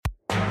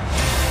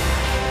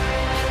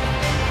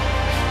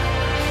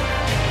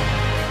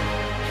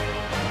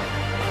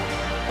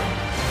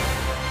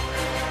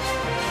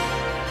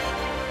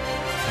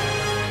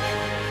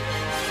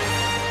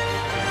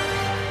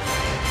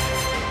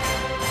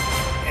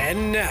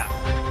And now,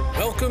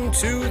 welcome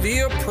to The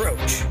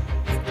Approach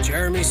with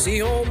Jeremy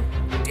Seaholm,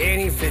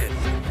 Danny Finn.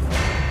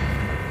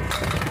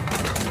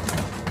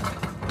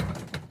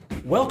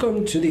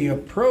 Welcome to The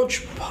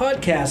Approach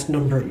podcast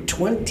number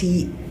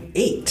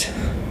 28.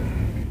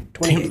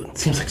 28.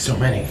 Seems like so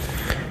many.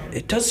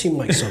 It does seem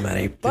like so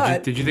many,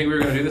 but Did you think we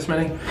were going to do this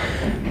many?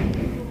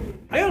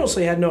 I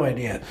honestly had no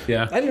idea.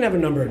 Yeah. I didn't have a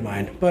number in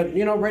mind, but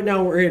you know, right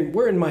now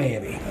we're in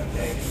Miami.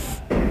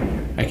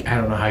 I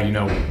don't know how you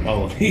know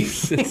all of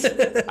these.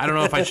 I don't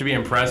know if I should be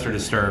impressed or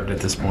disturbed at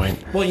this point.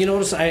 Well, you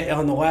notice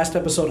on the last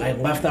episode I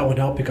left that one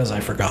out because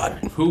I forgot.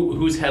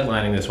 Who's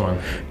headlining this one?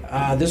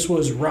 This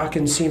was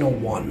Rockin' Cena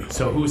 1.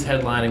 So who's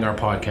headlining our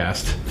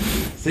podcast?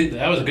 See,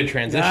 that was a good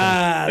transition.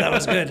 That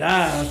was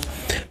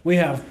good. We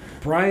have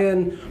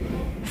Brian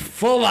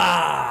Fuller.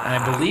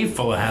 I believe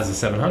Fuller has a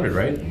 700,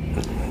 right?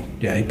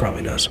 Yeah, he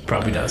probably does.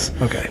 Probably does.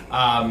 Okay.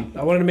 I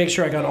wanted to make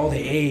sure I got all the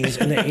A's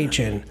and the H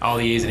in. All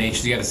the A's and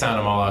H's, you got to sound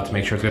them all out to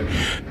make sure it's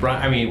good.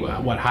 I mean,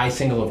 what, high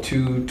single of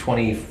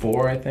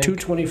 224, I think?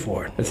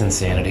 224. That's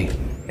insanity.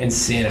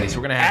 Insanity. So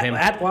we're going to have him.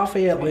 At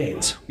Lafayette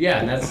Lanes.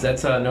 Yeah, and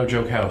that's a no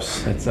joke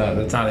house. That's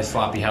not a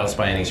sloppy house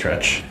by any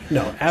stretch.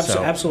 No,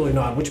 absolutely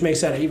not, which makes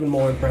that even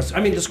more impressive.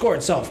 I mean, the score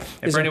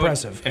itself is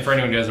impressive. And for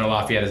anyone who doesn't know,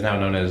 Lafayette is now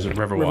known as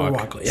Riverwalk.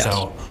 Riverwalk, yes.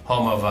 So,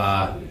 home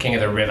of King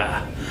of the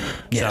River.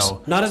 Yes.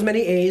 So, not as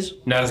many A's.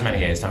 not as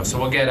many A's, no.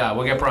 So we'll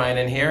get Brian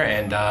in here,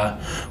 and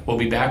we'll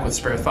be back with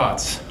spare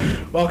thoughts.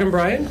 Welcome,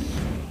 Brian.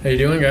 How you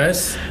doing,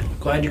 guys?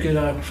 Glad you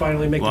could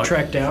finally make the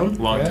trek down.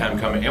 Long time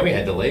coming, and we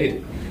had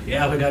delayed.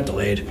 Yeah, we got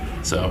delayed.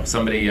 So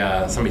somebody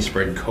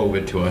spread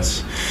COVID to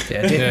us.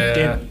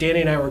 Yeah,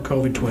 Danny and I were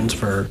COVID twins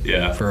for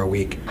a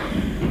week.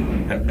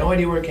 I have no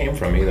idea where it came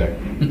from either.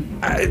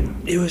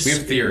 We We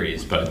have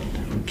theories, but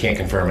can't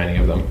confirm any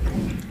of them.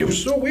 It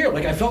was so weird.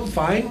 Like, I felt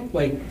fine,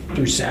 like,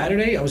 through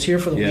Saturday. I was here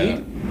for the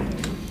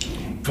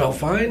week. Felt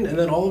fine. And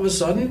then all of a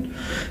sudden,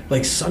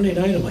 like, Sunday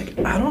night, I'm like,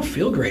 I don't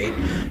feel great.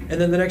 And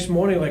then the next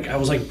morning, like, I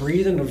was, like,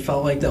 breathing and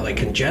felt like that, like,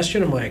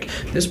 congestion. I'm like,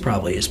 this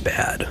probably is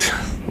bad.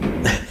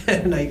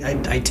 And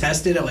I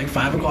tested at, like,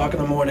 5 o'clock in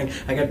the morning.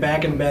 I got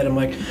back in bed. I'm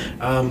like,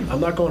 I'm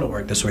not going to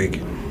work this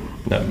week.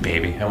 No,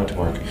 baby, I went to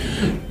work.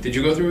 Did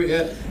you go through it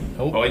yet?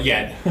 Nope. Oh,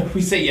 yet.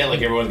 We say yet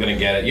like everyone's going to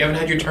get it. You haven't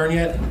had your turn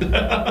yet?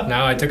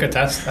 No, I took a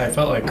test. I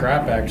felt like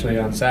crap, actually,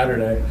 on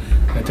Saturday.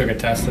 I took a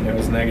test and it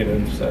was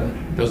negative, so...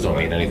 Those don't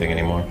mean anything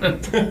anymore.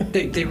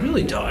 They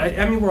really don't.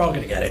 I mean, we're all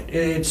going to get it.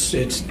 It's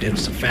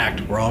a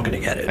fact. We're all going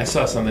to get it. I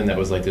saw something that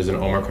was like there's an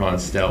Omicron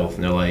stealth,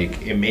 and they're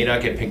like, it may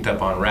not get picked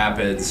up on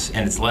rapids,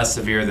 and it's less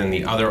severe than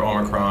the other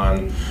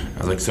Omicron. I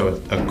was like, so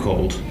it's a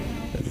cold.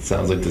 It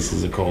sounds like this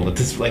is a cold. It's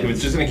just going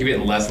to keep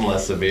getting less and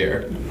less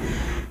severe.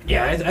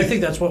 Yeah, I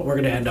think that's what we're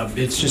going to end up.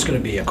 It's just going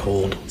to be a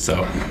cold.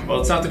 So, well,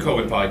 it's not the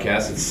COVID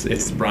podcast.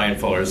 It's Brian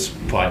Fuller's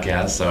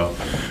podcast. So,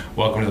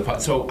 welcome to the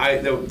pod. So,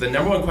 the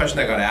number one question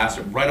I got asked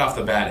right off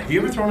the bat: have you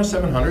ever thrown a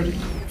 700? A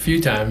few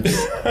times.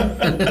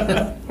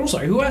 I'm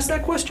sorry, who asked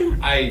that question?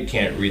 I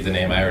can't read the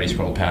name. I already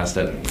scrolled past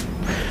it.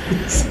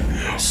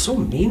 So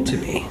mean to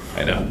me.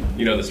 I know.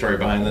 You know the story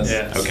behind this?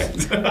 Yes.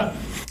 Okay.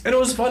 And it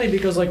was funny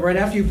because, like, right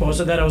after you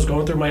posted that, I was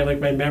going through my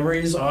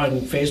memories on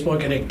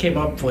Facebook, and it came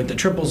up for, like, the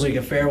Triples League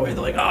at Fairway.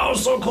 They're like, oh,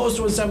 so close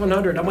to a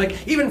 700. I'm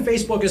like, even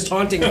Facebook is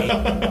taunting me.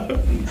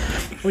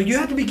 Well, you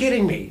have to be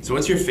kidding me. So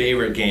what's your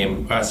favorite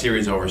game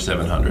series over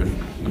 700?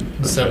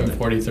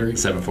 743.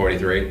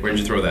 743. Where'd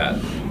you throw that?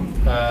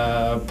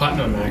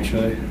 Putnam,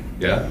 actually.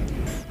 Yeah.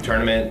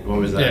 Tournament. What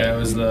was that? Yeah, it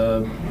was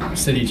the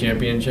city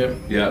championship.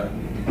 Yeah.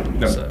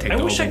 No, So- take I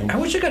the wish whole I thing.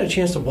 wish I got a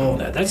chance to bowl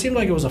that. That seemed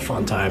like it was a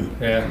fun time.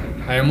 Yeah,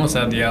 I almost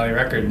had the alley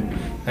record.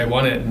 I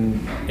won it in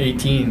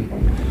 18,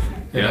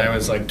 and Yeah. I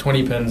was like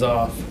 20 pins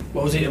off.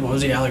 What was the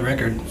alley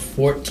record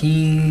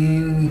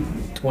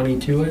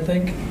 14:22, I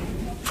think.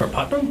 for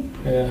Putnam?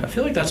 I Yeah.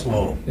 feel like that's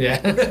low. Yeah.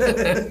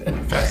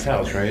 Fast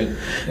house, right?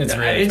 It's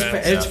really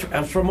fast.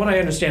 It's from what I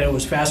understand, it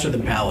was faster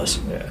than Palace.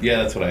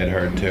 Yeah, that's what I had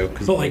heard too.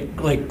 'Cause But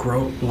like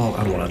Grove. Well,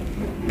 I don't want to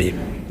be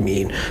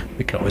mean.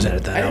 We can always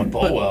edit that I out. didn't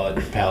bowl well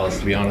at Palace,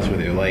 to be honest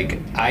with you. Like,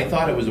 I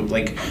thought it was,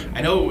 like, I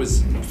know it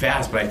was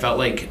fast, but I felt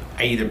like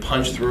I either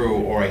punched through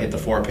or I hit the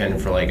 4-pin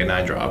for, like, a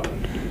 9-drop.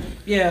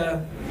 Yeah.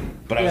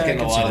 But I was Yeah, I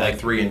getting a can lot see of, that. like,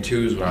 3 and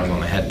 2s when I was on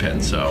the head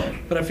pin, so.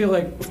 But I feel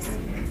like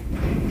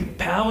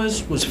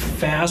Palace was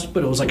fast,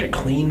 but it was like a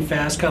clean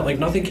fast cut. Like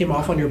nothing came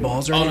off on your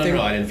balls or Oh, anything.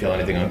 no, I didn't feel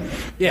anything on.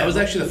 Yeah. That was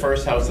actually the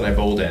first house that I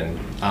bowled in,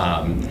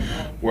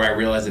 where I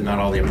realized that not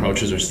all the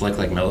approaches are slick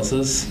like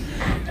Melissa's.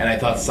 And I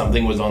thought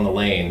something was on the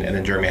lane, and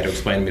then Jeremy had to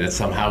explain to me that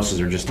some houses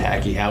are just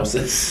tacky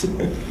houses.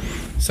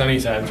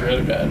 Sunnyside's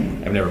really bad.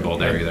 I've never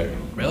bowled there either.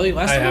 Really?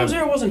 Last I time I was have-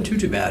 there, it wasn't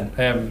too bad.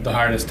 I have the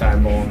hardest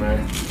time bowling there.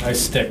 I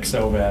stick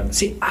so bad.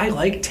 See, I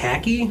like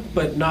tacky,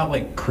 but not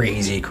like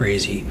crazy.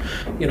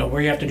 You know,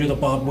 where you have to do the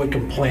Bob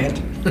Wickham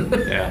plant.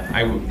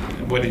 Yeah.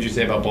 What did you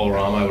say about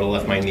Bolorama? I would have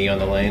left my knee on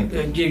the lane.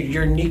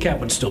 Your kneecap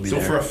would still be So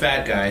there. for a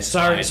fat guy,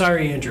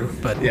 Sorry, Andrew,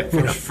 but Yeah,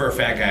 for a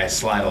fat guy, I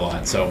slide a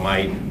lot, so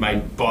my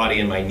body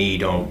and my knee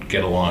don't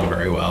get along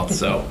very well.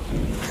 So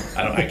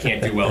I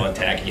can't do well in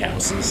tacky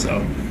houses.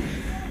 So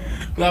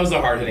Well, that was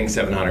the hard-hitting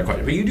 700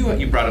 question. But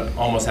you brought up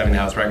almost having the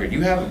house record.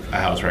 You have a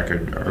house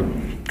record or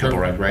a couple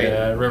records, right?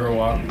 Yeah,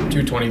 Riverwalk,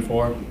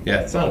 224.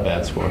 Yeah, it's not a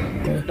bad score.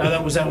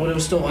 Now was that when it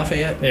was still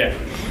Lafayette? Yeah.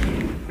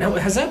 Now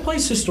has that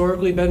place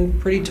historically been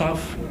pretty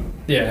tough?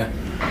 Yeah.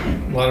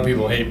 A lot of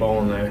people hate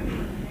bowling there.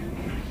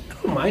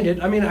 I don't mind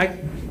it. I mean,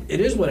 it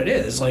is what it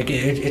is. Like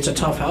it's a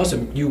tough house,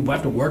 and you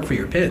have to work for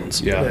your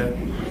pins. Yeah.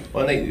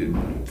 Well,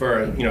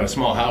 for a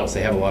small house,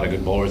 they have a lot of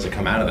good bowlers that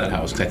come out of that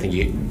house because I think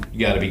you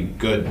got to be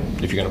good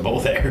if you're going to bowl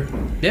there.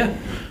 Yeah.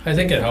 I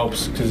think it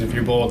helps because if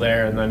you bowl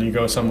there and then you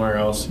go somewhere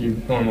else, you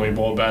normally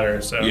bowl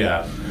better. So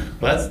yeah.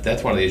 Well,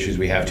 that's one of the issues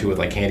we have too with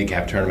like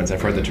handicap tournaments.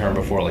 I've heard the term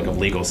before, like of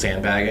legal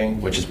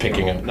sandbagging, which is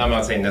picking up. I'm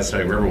not saying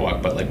necessarily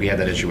Riverwalk, but like we had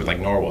that issue with like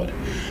Norwood,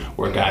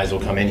 where guys will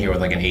come in here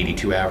with like an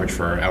 82 average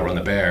for Outrun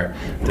the Bear.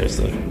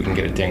 We can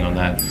get a ding on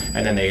that,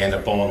 and then they end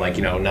up bowling like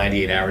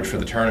 98 average for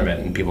the tournament,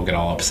 and people get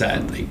all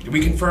upset. Like, did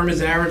we confirm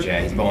his average?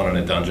 Yeah, he's bowling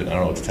in a dungeon. I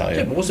don't know what to tell you.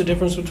 Yeah, but what's the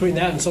difference between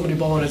that and somebody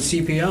bowling at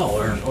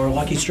CPL or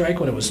Lucky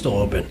Strike when it was still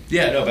open?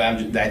 Yeah, no,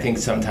 but I think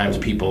sometimes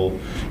people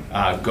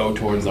go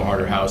towards the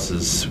harder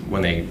houses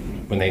when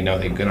they know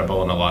they're going to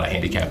bowl in a lot of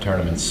handicap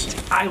tournaments.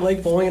 I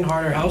like bowling in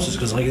harder houses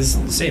because like it's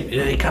the same.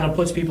 It kind of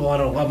puts people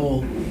on a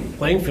level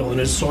playing field and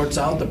it sorts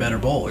out the better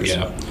bowlers.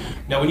 Yeah.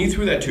 Now, when you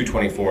threw that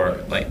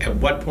 224, like at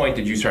what point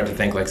did you start to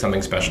think like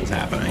something special's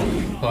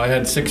happening? Well, I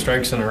had 6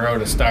 strikes in a row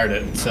to start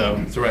it,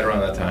 so. So right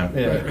around that time.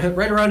 Yeah.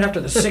 Right around after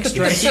the 6th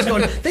strike, he's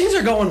going. Things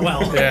are going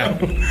well. Yeah.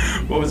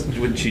 What was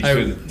when she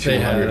threw the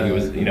 200? He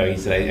was, he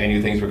said, I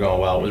knew things were going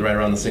well. It was right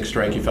around the 6th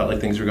strike. You felt like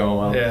things were going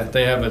well. Yeah,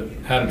 they had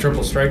a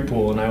triple strike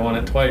pool, and I won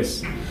it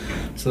twice.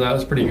 So that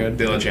was pretty good.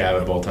 They let you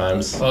have it both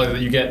times. Well,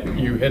 you hit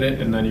it,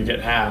 and then you get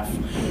half,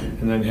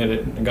 and then hit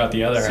it and got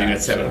the other half. So you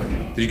got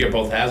 7. Did you get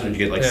both halves, or did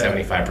you get like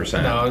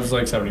 75%? No, it was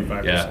like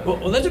 75%. Yeah.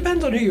 Well, that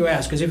depends on who you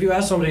ask. Because if you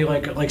ask somebody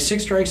like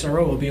 6 strikes in a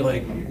row would be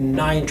like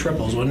 9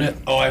 triples, wouldn't it?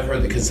 Oh, I've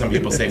heard that because some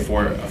people say a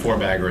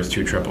 4-bagger is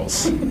 2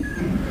 triples. Is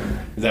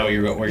that what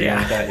you're going with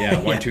that?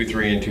 Yeah, 1, 2,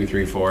 3, and 2,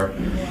 3, 4.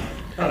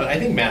 I don't know, I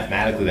think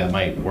mathematically that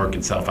might work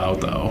itself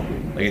out though.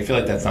 Like I feel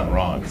like that's not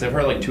wrong because I've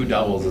heard like 2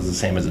 doubles is the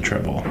same as a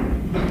triple.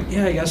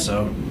 Yeah, I guess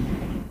so.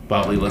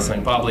 Bobley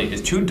listening. Bobley,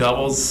 is 2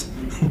 doubles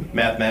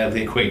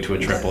mathematically equate to a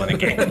triple in a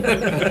game?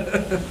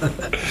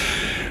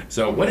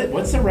 So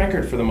what's the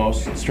record for the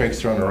most strikes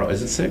thrown in a row?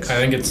 Is it 6? I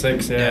think it's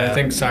 6. Yeah, I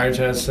think Sarge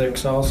has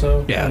 6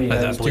 also. Yeah, and he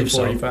has I believe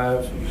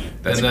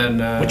 245. That's and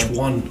then which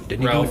one?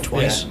 Didn't you do it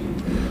twice?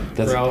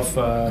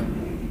 Yeah.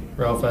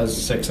 Ralph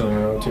has 6 in a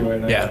row too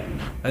right now. Yeah,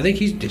 I think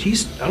did he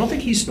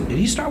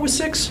start with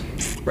 6?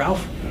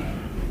 Ralph?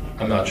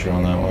 I'm not sure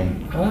on that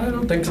one. I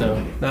don't think so.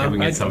 No, maybe we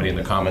can get somebody in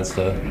the comments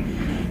to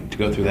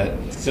go through that.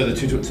 So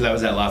so that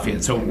was at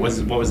Lafayette. So what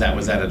was that?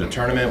 Was that at a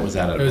tournament? Was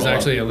that at It was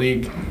actually a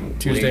league.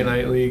 Tuesday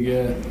night league,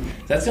 yeah.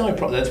 That's the only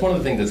that's one of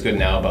the things that's good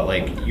now about,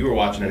 like, you were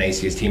watching an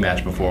ACST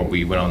match before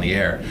we went on the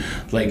air.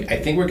 Like, I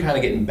think we're kind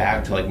of getting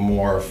back to, like,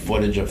 more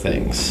footage of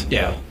things.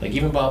 Yeah. Like,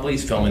 even Bob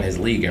Lee's filming his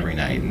league every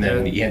night, and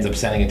then he ends up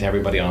sending it to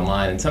everybody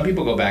online. And some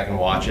people go back and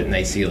watch it, and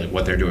they see, like,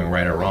 what they're doing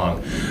right or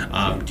wrong.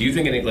 Do you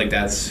think anything like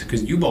that's...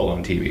 Because you bowl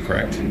on TV,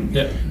 correct?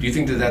 Yeah. Do you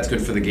think that that's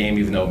good for the game,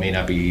 even though it may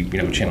not be,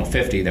 Channel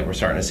 50, that we're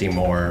starting to see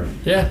more...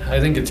 Yeah,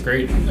 I think it's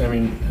great. I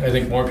mean, I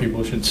think more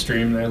people should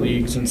stream their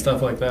leagues and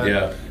stuff like that.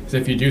 Yeah. Because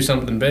if you do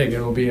something big,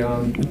 it'll be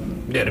on...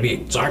 Yeah,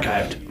 it's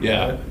archived.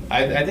 Yeah,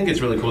 I think it's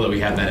really cool that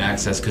we have that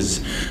access,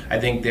 because I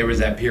think there was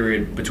that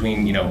period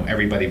between,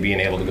 everybody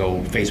being able to go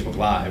Facebook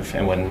Live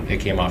and when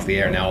it came off the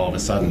air. Now all of a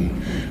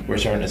sudden we're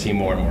starting to see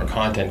more and more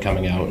content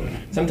coming out.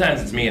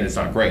 Sometimes it's me and it's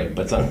not great,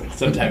 but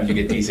sometimes you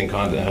get decent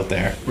content out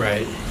there.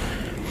 Right.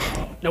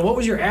 Now, what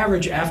was your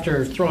average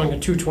after throwing a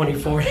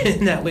 224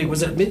 in that league?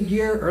 Was it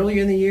mid-year, early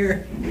in the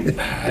year?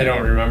 I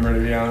don't remember, to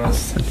be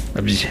honest.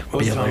 What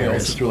was Tommy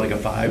also threw like a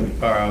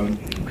 5?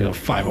 Like a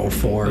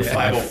 504. Yeah,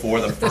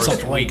 504 the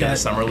first week of the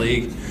summer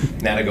league.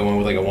 Now to go in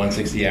with like a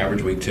 160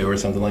 average week 2 or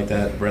something like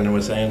that. Brendan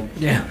was saying.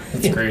 Yeah,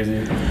 it's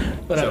crazy.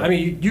 But I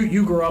mean,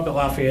 you grew up at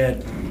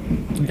Lafayette.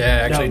 Yeah, I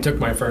actually took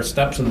my first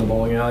steps in the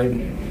bowling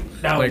alley.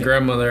 Now, my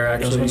grandmother I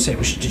was actually. going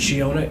to say, did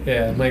she own it?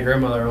 Yeah, my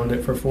grandmother owned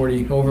it for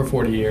over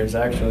 40 years,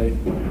 actually.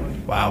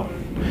 Wow.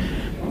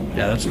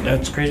 Yeah,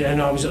 that's crazy.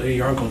 And obviously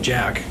your Uncle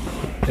Jack.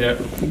 Yeah,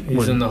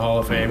 he's in the Hall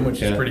of Fame,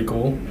 which is pretty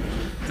cool.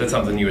 Is that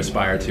something you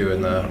aspire to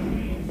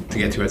to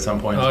get to at some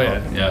point? Oh,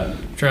 as well? Yeah.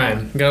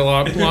 Trying. Got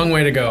a long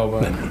way to go,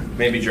 but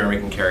maybe Jeremy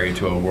can carry you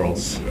to a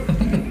World's.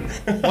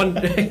 One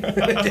day.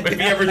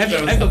 Maybe ever I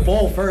have the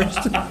bowl first.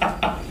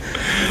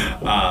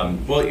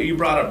 Well, you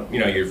brought up,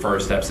 your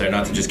first steps there,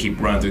 not to just keep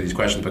running through these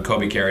questions, but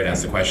Kobe Carrot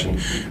asked the question,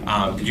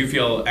 did you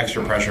feel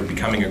extra pressure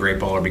becoming a great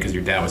bowler because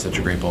your dad was such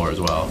a great bowler as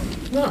well?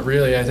 Not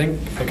really. I think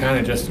I kind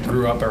of just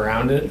grew up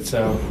around it,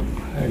 so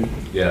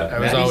I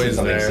was always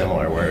something there.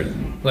 Similar where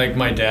like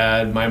my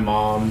dad, my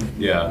mom,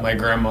 my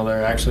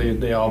grandmother, actually,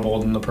 they all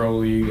bowled in the pro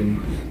league,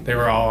 and they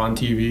were all on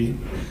TV.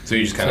 So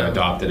you just kind of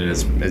adopted it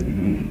as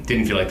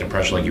didn't feel like the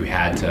pressure like you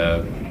had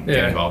to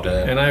get involved in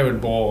it? And I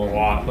would bowl a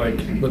lot, like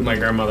with my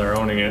grandmother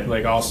owning it,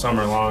 like all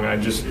summer long. I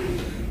just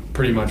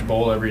pretty much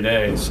bowl every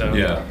day. So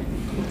yeah.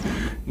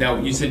 Now,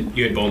 you said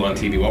you had bowled on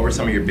TV. What were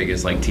some of your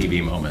biggest like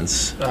TV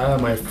moments?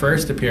 My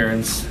first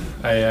appearance,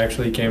 I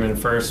actually came in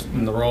first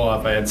in the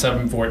roll-off. I had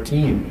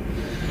 714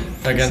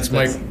 against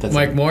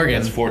Mike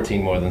Morgan. That's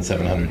 14 more than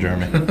 700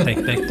 German.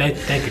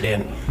 Thank you,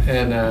 Dan.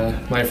 And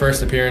my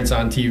first appearance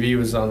on TV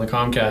was on the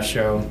Comcast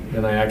show,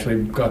 and I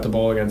actually got to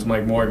bowl against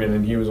Mike Morgan,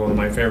 and he was one of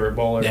my favorite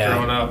bowlers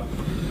growing up.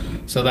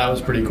 So that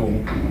was pretty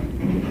cool.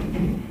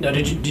 Now,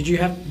 did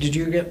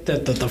you get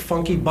the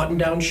funky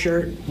button-down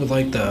shirt with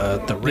like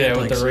the red,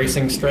 with the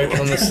racing stripe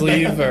on the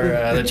sleeve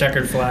or the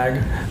checkered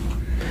flag?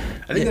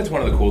 I think that's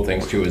one of the cool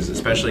things too, is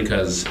especially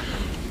because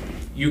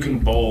you can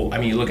bowl. I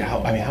mean, look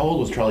how old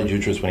was Charlie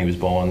Jutras when he was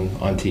bowling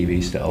on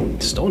TV still?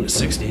 Still in the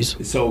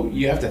 60s. So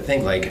you have to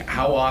think, like,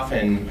 how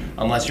often,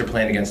 unless you're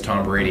playing against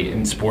Tom Brady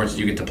in sports,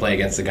 do you get to play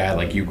against a guy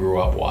like you grew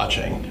up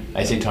watching?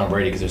 I say Tom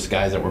Brady because there's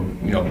guys that were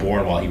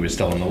born while he was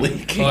still in the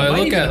league. Well, I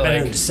look at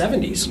in the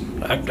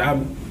 70s.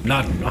 I'm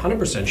not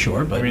 100%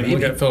 sure, but maybe.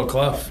 Look at Phil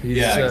Clough.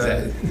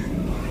 Exactly.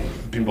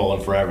 Been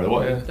bowling forever.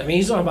 I mean,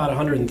 he's on about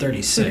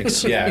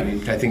 136. Yeah,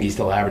 I think he's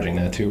still averaging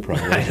that too,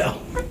 probably. I know.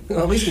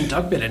 Well, at least in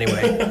duckpin,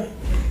 anyway.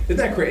 Isn't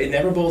that great? You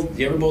ever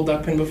bowled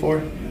duckpin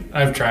before?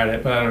 I've tried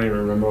it, but I don't even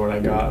remember what I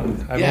got.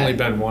 I've only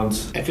been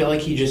once. I feel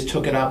like he just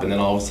took it up and then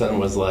all of a sudden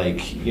was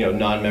like,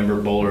 non-member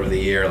bowler of the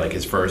year, like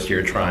his first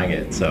year trying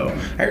it. So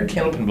I heard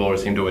candlepin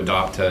bowlers seem to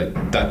adopt to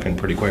duckpin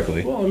pretty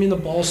quickly. Well, I mean, the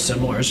ball's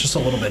similar. It's just a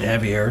little bit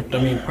heavier.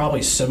 I mean,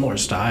 probably similar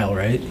style,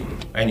 right?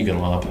 And you can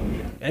lob.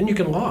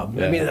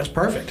 Yeah. I mean, that's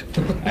perfect.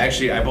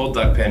 I bowled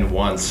duckpin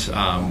once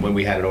when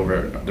we had it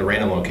over the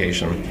random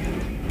location.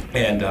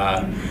 And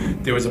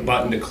there was a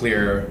button to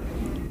clear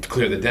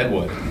the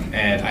deadwood,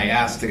 and I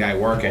asked the guy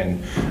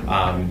working,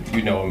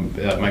 him,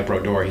 Mike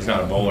Brodeur, he's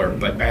not a bowler,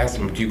 but I asked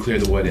him, do you clear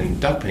the wood in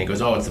duckpin? He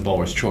goes, oh, it's the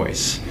bowler's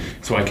choice.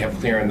 So I kept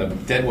clearing the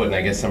deadwood, and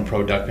I guess some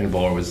pro duckpin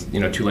bowler was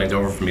 2 lanes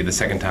over from me the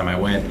second time I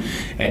went,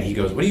 and he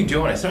goes, what are you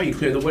doing? I said, oh, you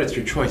clear the wood, it's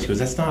your choice. He goes,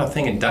 that's not a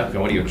thing in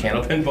duckpin. What are you, a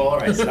candlepin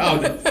bowler? I said, I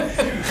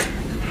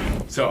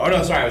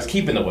was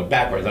keeping the wood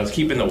backwards. I was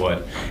keeping the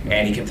wood,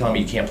 and he kept telling me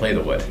you can't play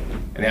the wood.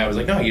 And I was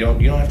like, no, you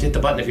don't have to hit the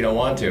button if you don't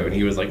want to. And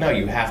he was like, no,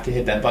 you have to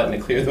hit that button to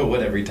clear the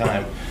wood every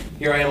time.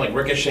 Here I am, like,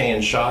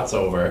 ricocheting shots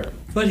over.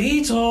 But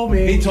he told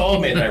me.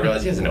 And I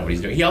realized he doesn't know what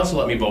he's doing. He also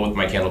let me bowl with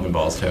my candlepin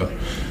balls, too.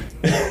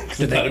 Because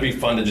I thought it'd be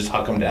fun to just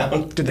huck them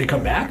down. Did they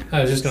come back?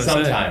 I was just going to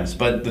say. Sometimes.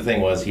 But the thing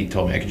was, he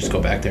told me I could just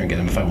go back there and get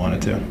them if I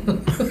wanted to.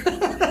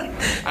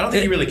 I don't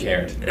think he really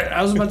cared.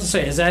 I was about to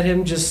say, is that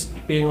him just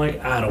being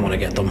like, I don't want to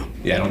get them?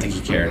 Yeah, I don't think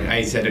he cared.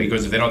 He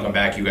goes, if they don't come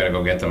back, you got to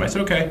go get them. I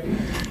said, okay.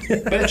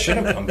 But it should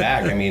have come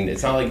back. I mean,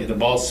 it's not like the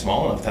ball's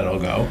small enough that it'll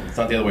go. It's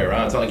not the other way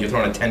around. It's not like you're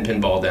throwing a 10-pin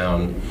ball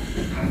down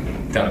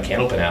a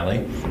candlepin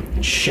alley.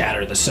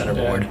 Shatter the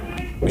centerboard.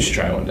 We should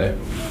try one day.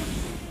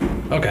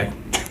 Okay.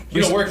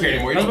 You don't work here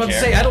anymore. You I was about to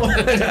say,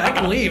 I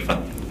can leave.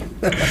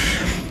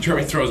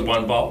 Jeremy throws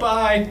one ball.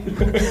 Bye.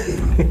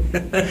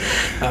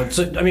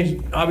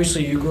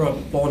 Obviously you grew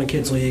up bowling in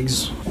kids'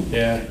 leagues.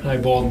 Yeah, I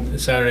bowled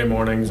Saturday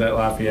mornings at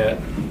Lafayette,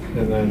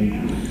 and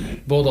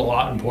then bowled a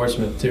lot in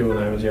Portsmouth too when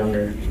I was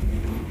younger.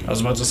 I was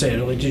about to say,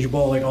 did you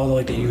bowl like all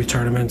the youth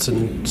tournaments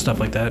and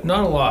stuff like that?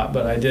 Not a lot,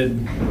 but I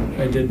did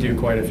do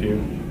quite a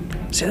few.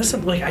 See, that's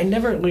I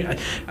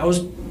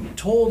was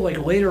told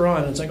later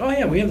on. It's like, oh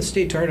yeah, we have the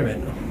state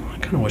tournament. I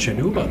kind of wish I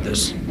knew about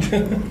this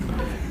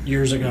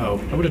years ago.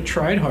 I would have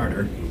tried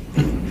harder.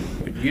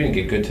 You didn't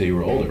get good till you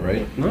were older,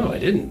 right? No, I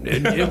didn't.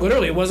 It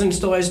literally wasn't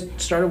until I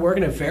started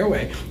working at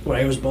Fairway when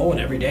I was bowling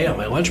every day on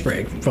my lunch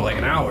break for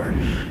an hour.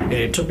 And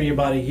it took me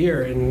about a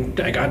year, and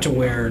I got to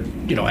where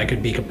I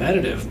could be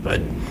competitive.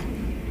 But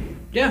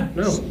yeah,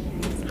 no.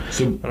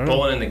 So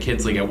bowling in the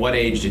kids league, at what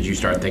age did you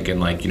start thinking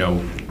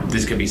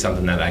this could be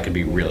something that I could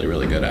be really,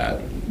 really good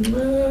at?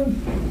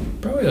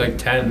 Probably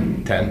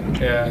 10. 10?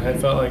 Yeah, I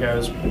felt like I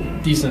was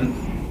decent.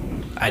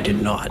 I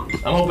did not.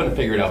 I'm hoping to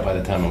figure it out by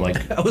the time I'm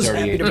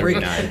 38,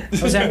 39. I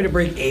was happy to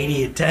break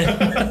 80 at 10.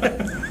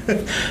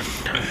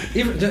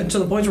 Even to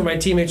the point where my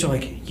teammates are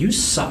like, you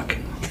suck.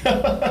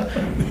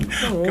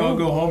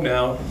 Go home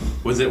now.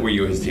 Were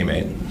you his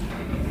teammate?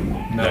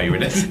 No, you were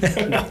not.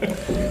 No.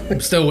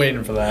 I'm still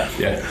waiting for that.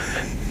 Yeah.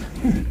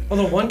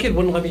 Although one kid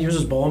wouldn't let me use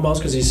his bowling balls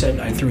because he said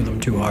I threw them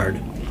too hard.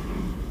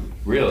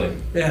 Really?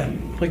 Yeah,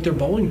 like they're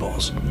bowling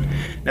balls.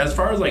 Now, as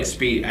far as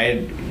speed,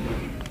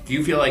 do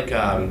you feel like,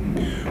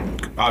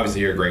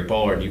 obviously you're a great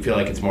bowler, do you feel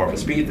like it's more of a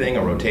speed thing,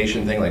 a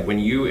rotation thing?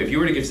 If you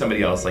were to give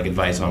somebody else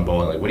advice on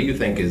bowling, what do you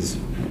think is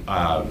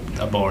a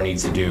bowler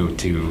needs to do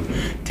to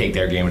take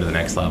their game to the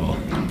next level?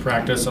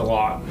 Practice a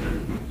lot.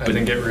 I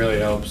think it really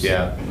helps.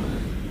 Yeah.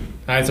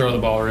 I throw the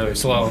ball really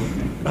slow.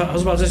 I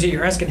was about to say,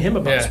 you're asking him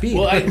about speed.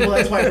 Well,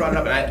 that's why I brought it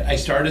up. And I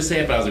started to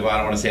say it, but I was like, well, I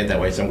don't want to say it that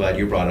way, so I'm glad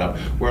you brought it up.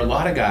 Where a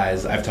lot of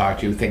guys I've talked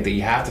to think that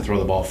you have to throw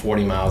the ball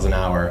 40 miles an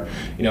hour,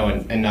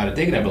 and not a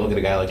dig at him, but look at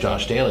a guy like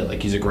Josh Daly.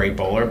 He's a great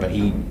bowler, but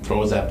he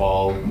throws that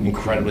ball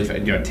incredibly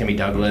fast. Timmy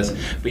Douglas.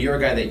 But you're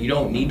a guy that you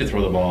don't need to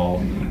throw the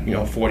ball,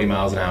 40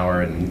 miles an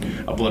hour and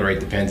obliterate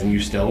the pins, and you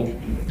still...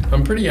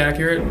 I'm pretty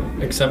accurate,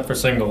 except for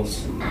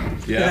singles.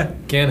 Yeah.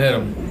 Can't hit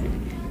them.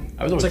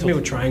 It's like me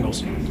with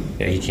triangles.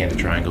 Yeah, he can't hit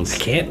triangles. I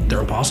can't.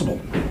 They're impossible.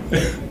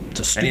 It's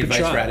a stupid Any advice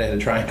shot. for how to hit a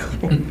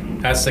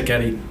triangle? Ask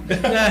Sacchetti.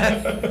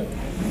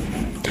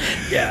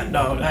 Yeah,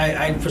 no,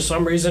 I for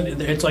some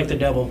reason, it's like the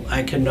devil.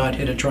 I cannot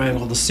hit a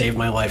triangle to save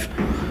my life.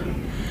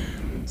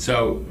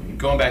 So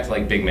going back to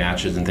like big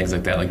matches and things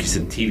like that, like you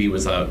said, TV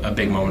was a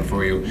big moment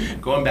for you.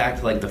 Going back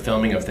to like the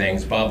filming of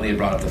things, Bob Lee had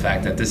brought up the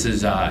fact that this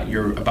is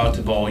you're about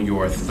to bowl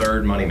your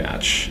third money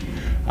match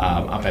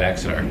up at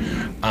Exeter.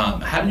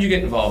 How did you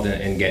get involved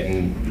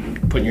in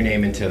putting your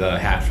name into the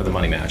hat for the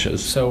money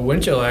matches? So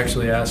Winchell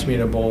actually asked me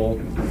to bowl,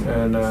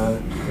 and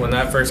when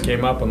that first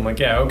came up, I'm like,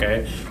 yeah,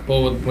 okay,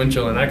 bowl with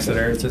Winchell in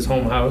Exeter. It's his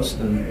home house,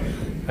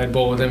 and I'd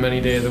bowl with him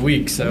any day of the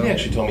week. So He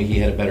actually told me he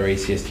had a better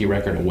ACST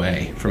record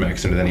away from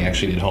Exeter than he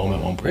actually did home at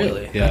one point.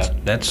 Really? Yeah.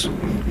 That's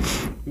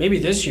maybe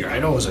this year. I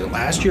know, was it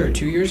last year or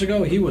 2 years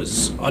ago? He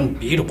was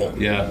unbeatable.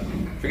 Yeah.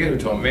 Forget who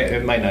told me.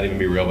 It might not even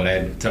be real, but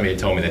somebody had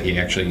told me that he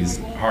actually is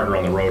harder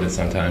on the road at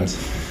sometimes.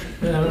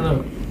 yeah, I don't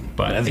know.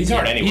 But he's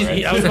hard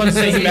anywhere. I was about to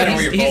say, Doesn't matter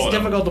where you're he's bowling him.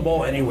 difficult to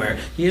bowl anywhere.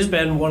 He has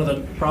been one of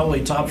the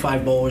probably top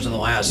 5 bowlers of the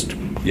last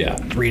Yeah.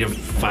 3 to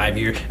 5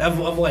 years of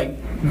like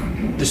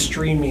the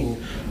streaming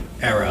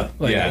era.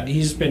 Like, Yeah.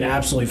 he's been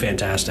absolutely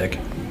fantastic.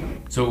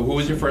 So who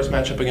was your first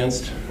matchup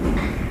against?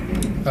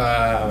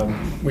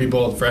 We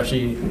bowled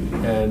Freshie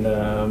and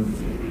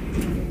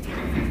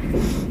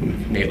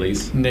Nate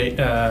Lees. Nate.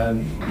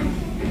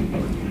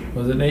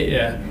 Was it Nate?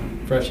 Yeah,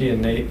 Freshie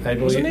and Nate, I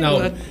Was it believe. Nate? No,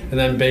 What? and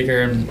then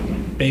Baker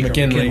and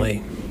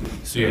McKinley.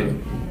 So you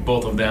had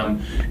both of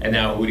them, and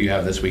now who do you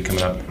have this week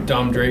coming up?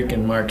 Dom Drake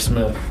and Mark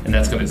Smith. And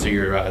that's going to, so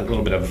you're a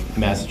little bit of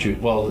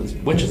Massachusetts, well,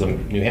 which is a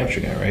New Hampshire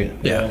guy, right?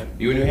 Yeah.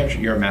 You in New Hampshire?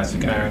 You're a Mass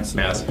guy.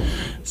 Mass.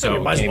 So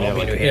You might as can't well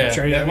even be have New like-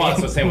 Hampshire. Yeah, well,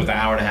 it's the same with the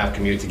hour-and-a-half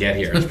commute to get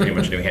here. It's pretty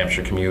much a New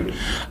Hampshire commute.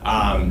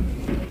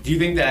 Do you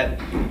think that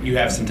you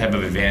have some type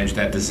of advantage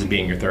that this is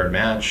being your third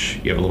match?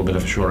 You have a little bit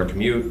of a shorter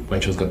commute.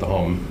 Winchell's got the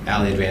home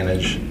alley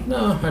advantage.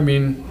 No, I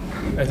mean,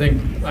 I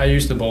think I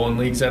used to bowl in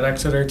leagues at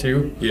Exeter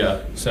too, Yeah.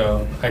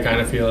 so I kind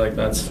of feel like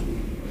that's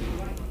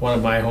one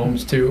of my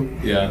homes too.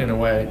 Yeah. In a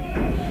way.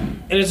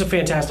 And it's a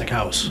fantastic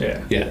house.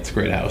 Yeah. Yeah, it's a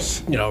great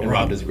house. You know, And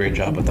Rob does a great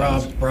job with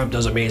that. Rob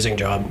does an amazing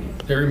job.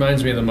 It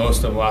reminds me the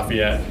most of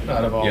Lafayette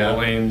out of all Yeah. the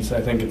lanes.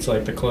 I think it's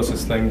like the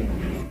closest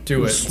thing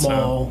to it.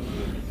 Small.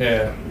 So,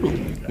 yeah.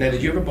 Now,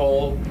 did you ever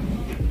bowl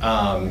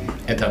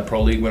at the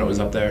Pro League when it was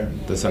up there,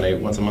 the Sunday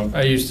once a month?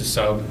 I used to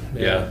sub.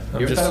 Yeah. I'm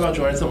You ever just- thought about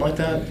joining something like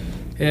that?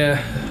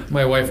 Yeah.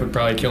 My wife would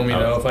probably kill me Oh.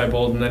 though if I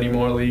bowled in any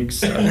more leagues.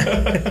 So.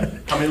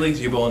 How many leagues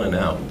are you bowling in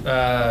now?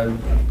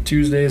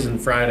 Tuesdays and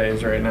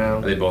Fridays right now.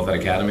 Are they both at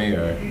Academy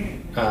or?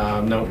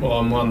 No, well,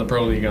 I'm on the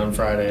Pro League on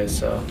Fridays,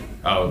 so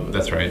Oh,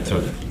 that's right.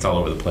 So it's all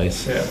over the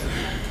place. yeah.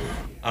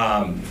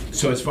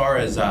 So as far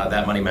as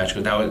that money match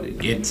goes, now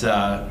it's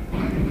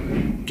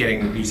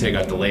getting. You say it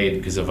got delayed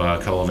because of a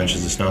couple of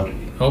inches of snow.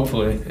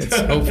 Hopefully,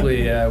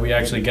 hopefully we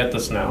actually get the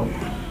snow.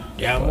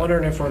 Yeah, I'm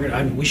wondering if we're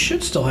gonna. we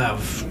should still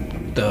have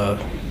the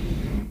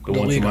once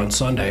a league on month.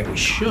 Sunday. We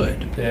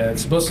should. Yeah,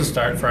 it's supposed to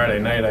start Friday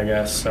night, I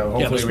guess. So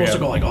hopefully Yeah, we're we supposed have,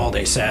 to go like all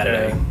day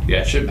Saturday. Yeah.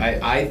 Yeah, it should.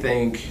 I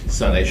think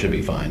Sunday should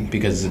be fine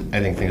because I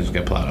think things will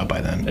get plowed up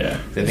by then. Yeah.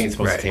 I think it's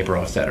supposed Right. to taper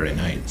off Saturday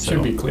night. So.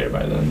 Should be clear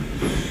by then.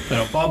 You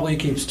know, Bob Lee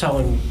keeps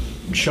telling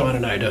Sean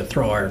and I to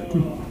throw our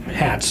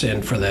hats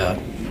in for the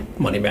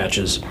money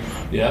matches.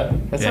 Yeah,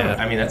 that's Yeah. not.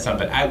 I mean, that's not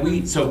bad.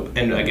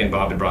 And again,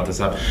 Bob had brought this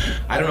up.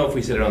 I don't know if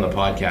we said it on the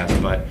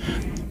podcast, but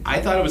I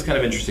thought it was kind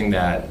of interesting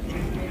that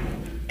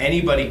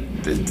anybody,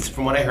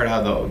 from what I heard,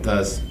 how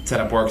the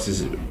setup works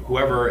is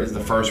whoever is the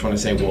first one to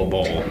say "we'll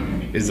bowl"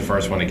 is the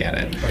first one to get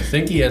it. I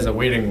think he has a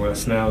waiting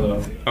list now,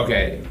 though.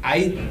 Okay,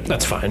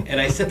 That's fine. and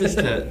I said this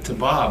to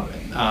Bob.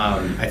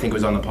 I think it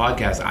was on the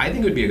podcast. I think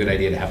it would be a good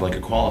idea to have like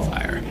a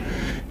qualifier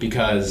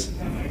because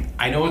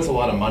I know it's a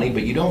lot of money,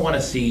 but you don't want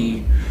to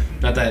see.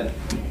 Not that.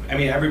 I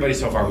mean, everybody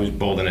so far who's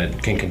bowled in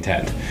it can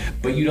contend,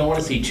 but you don't want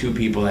to see two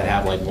people that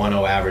have like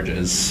 1-0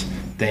 averages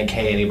think,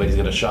 hey, anybody's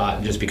got a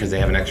shot just because they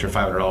have an extra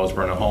 $500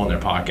 burn a hole in their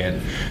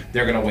pocket.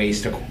 They're going to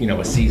waste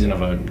a season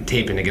of a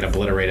taping to get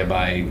obliterated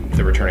by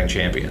the returning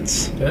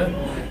champions. Yeah.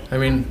 I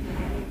mean,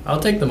 I'll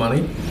take the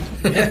money.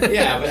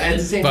 Yeah, but at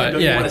the same time, But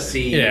don't yeah, you want to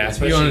see? you want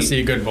especially- to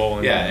see good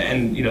bowling. Yeah,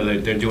 and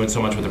they're doing so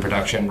much with the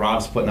production.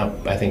 Rob's putting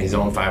up, I think, his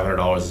own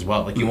 $500 as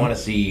well. Like you want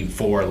to see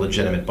 4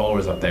 legitimate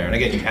bowlers up there, and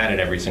again, you've had it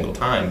every single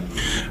time.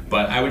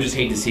 But I would just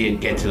hate to see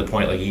it get to the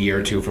point like a year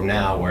or two from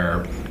now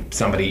where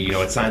somebody,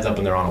 it signs up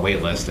and they're on a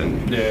wait list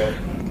and Yeah.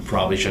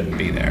 probably shouldn't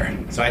be there.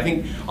 So I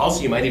think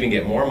also you might even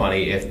get more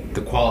money if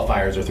the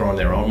qualifiers are throwing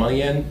their own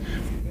money in,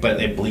 but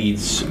it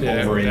bleeds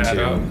over yeah,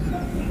 into.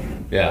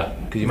 Yeah,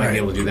 because you might be Right.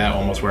 able to do that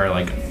almost where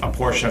like a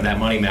portion of that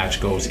money match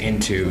goes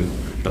into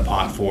the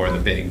pot for the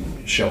big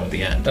show at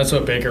the end. That's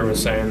what Baker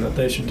was saying, that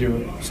they should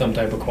do some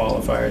type of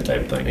qualifier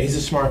type thing. He's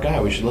a smart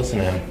guy. We should listen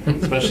to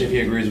him, especially if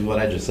he agrees with what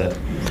I just said.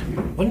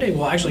 One day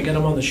we'll actually get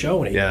him on the show,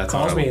 and he Yeah, that's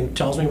calls me horrible. and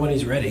tells me when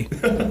he's ready.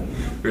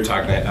 We were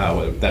talking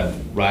that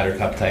Ryder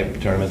Cup type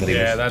tournament that he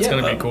Yeah, was. that's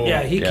going to be cool.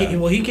 Yeah, he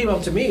Yeah. He came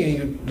up to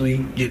me.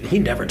 He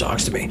never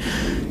talks to me.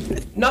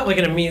 Not like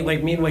in a mean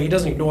way. He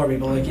doesn't ignore me,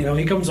 but like, you know,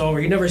 he comes over.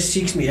 He never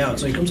seeks me out.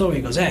 So he comes over.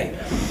 He goes, "Hey,"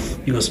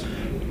 he goes,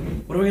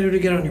 "What do I got to do to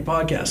get on your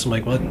podcast?" I'm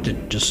like, "Well,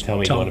 just Tell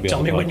me you wanna be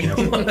on the when you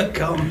podcast." want to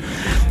come."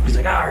 He's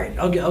like, "All right,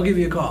 I'll give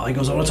you a call." He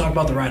goes, "I want to talk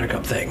about the Ryder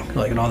Cup thing,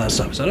 like, and all that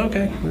stuff." I said,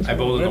 "Okay, I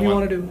bowled in whatever the you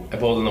want to do." I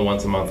bowled in the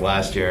once a month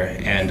last year,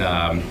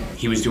 and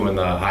he was doing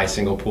the high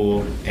single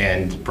pool,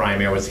 and Brian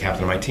Mayer was the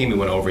captain of my team. He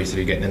went over, he said,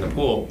 "Are you getting in the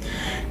pool?"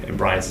 And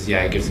Brian says,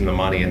 "Yeah." He gives him the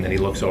money, and then he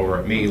looks over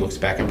at me, looks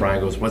back at Brian,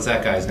 goes, "What's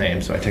that guy's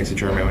name?" So I texted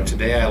Jeremy. I went,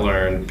 "Today I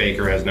learned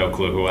Baker has no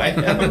clue who I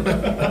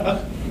am."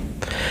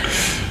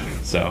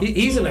 So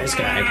He's a nice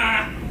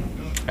guy.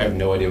 I have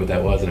no idea what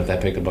that was, and if that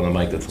picked up on the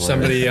mic, that's hilarious.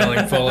 Somebody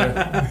yelling Fuller.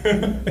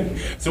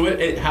 So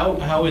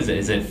how is it?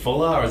 Is it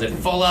Fulla or is it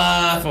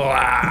Fulla?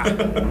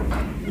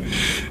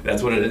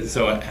 That's what it is.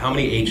 So how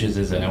many H's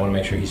is it? I want to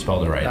make sure he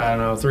spelled it right. I don't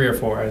know, 3 or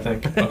 4, I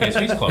think. Okay,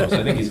 so he's close.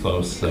 I think he's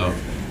close.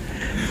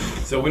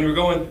 So when we're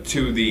going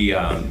to the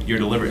your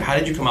delivery, how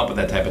did you come up with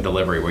that type of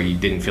delivery where you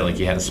didn't feel like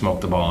you had to smoke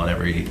the ball on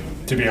every?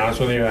 To be honest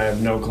with you, I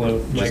have no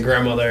clue. My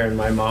grandmother and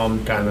my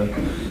mom kind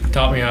of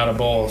taught me how to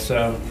bowl,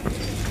 so.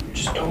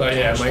 But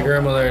yeah, my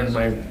grandmother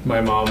and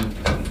my mom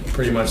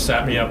pretty much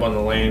sat me up on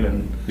the lane,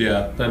 and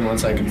Yeah. then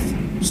once I could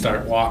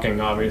start walking,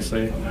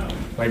 obviously,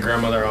 my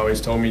grandmother always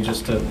told me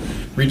just to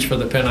reach for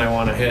the pin I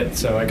want to hit,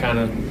 so I kind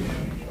of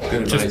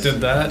Good just advice.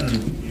 did that.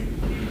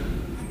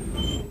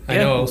 And I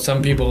Yeah. know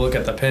some people look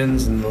at the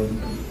pins and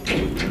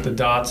the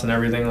dots and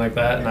everything like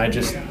that, and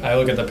I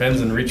look at the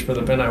pins and reach for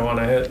the pin I want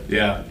to hit.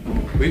 Yeah.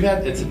 We've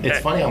had it's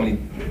funny how many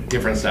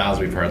different styles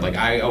we've heard. Like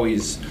I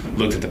always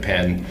looked at the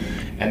pin,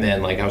 and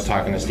then like I was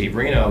talking to Steve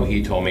Reno,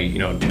 he told me, you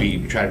know,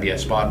 try to be a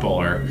spot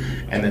bowler,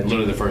 and then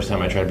literally the first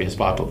time I tried to be a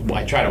spot bowler, well,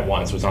 I tried it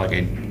once, so it's not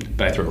like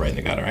but I threw it right in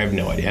the gutter. I have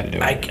no idea how to do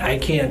it. I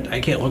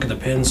can't look at the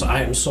pins.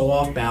 I am so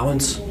off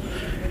balance.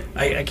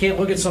 I can't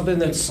look at something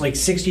that's like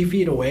 60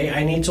 feet away.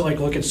 I need to like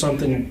look at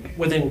something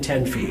within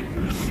 10 feet.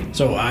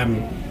 So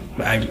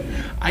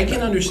I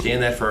can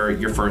understand that for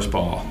your first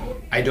ball.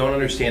 I don't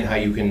understand how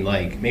you can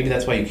maybe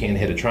that's why you can't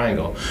hit a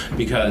triangle,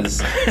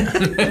 because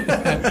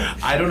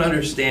I don't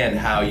understand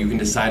how you can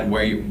decide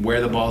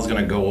where the ball's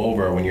going to go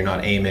over when you're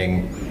not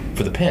aiming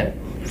for the pin.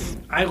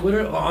 I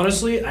literally,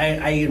 honestly,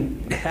 I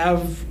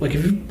have like,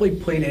 if you've like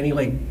played any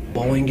like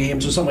bowling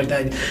games or something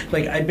like that,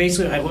 like I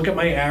look at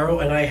my arrow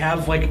and I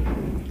have like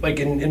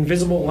an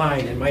invisible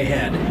line in my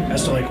head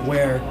as to like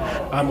where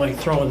I'm like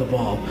throwing the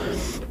ball,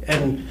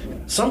 and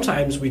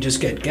sometimes we just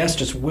get guests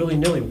just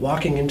willy-nilly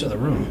walking into the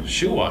room.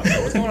 Shoe walk.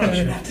 What's going on?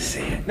 You have to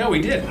say it. No,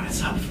 we did.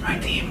 What's up, my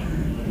team?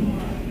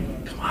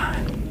 Come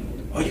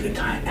on. Or you can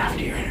time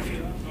after your interview.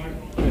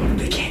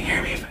 They can't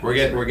hear me. We're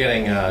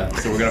getting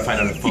so we're gonna find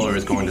out if Fuller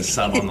is going to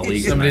sub on the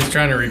league. Somebody's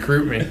trying to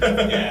recruit me.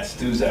 Yeah,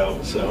 Stu's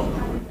out, so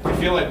if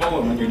you feel like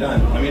bowling when you're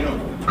done, let me know.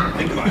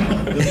 Think about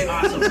it. It'll be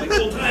awesome, like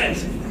old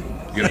times.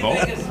 You gonna bowl?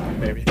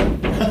 Maybe.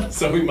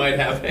 So we might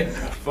have a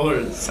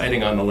Fuller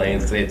sighting on the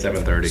lanes today at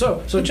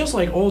 7:30. So just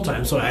like old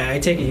times, so I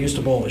take it used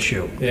to bowl a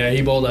shoe. Yeah,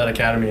 he bowled at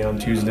Academy on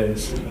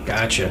Tuesdays.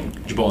 Gotcha.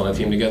 Did you bowl on a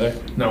team together?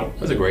 No.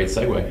 That was a great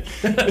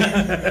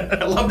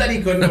segue. I love that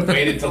he couldn't have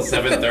waited till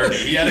 7:30.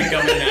 He had to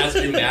come in and ask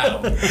you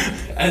now,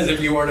 as if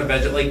you weren't a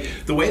veteran. Like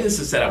the way this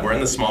is set up, we're in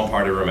the small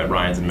party room at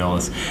Ryan's and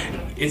Millis.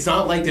 It's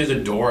not like there's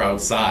a door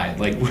outside.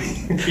 Like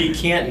he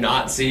can't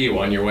not see you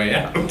on your way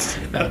out.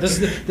 No, this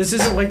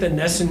isn't like the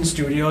Nesson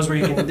Studios where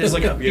you can there's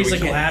like a piece we of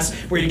can't. glass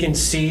where you can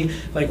see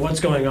like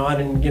what's going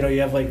on, and you know you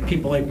have like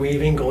people like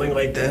waving, going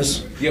like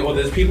this. Yeah, well,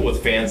 there's people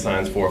with fan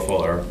signs for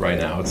Fuller right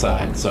now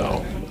outside,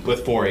 so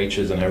with 4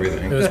 H's and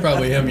everything. It was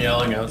probably him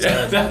yelling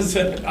outside. That's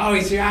it. Oh,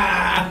 he's here.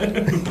 Ah!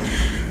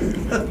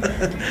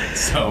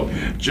 So,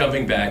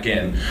 jumping back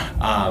in.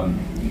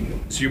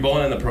 So you're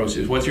bowling in the Pro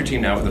Series. What's your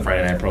team now with the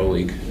Friday Night Pro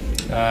League?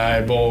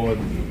 I bowl with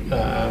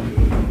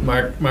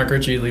Mark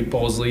Ritchie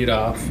bowls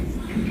leadoff,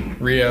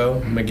 Rio,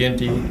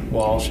 McGinty,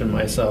 Walsh, and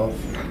myself.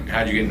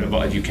 How'd you get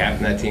involved? Did you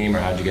captain that team, or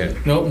how'd you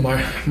get? Nope,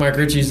 Mark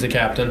Ritchie's the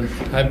captain.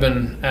 I've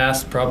been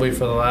asked probably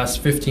for the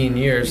last 15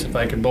 years if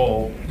I could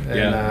bowl. And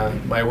Yeah.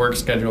 my work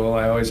schedule,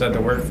 I always had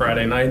to work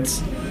Friday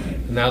nights.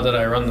 Now that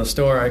I run the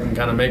store, I can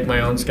kind of make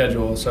my own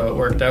schedule, so it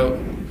worked out.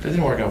 That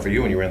didn't work out for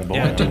you when you ran the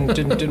bowling. Yeah, it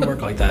didn't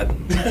work like that.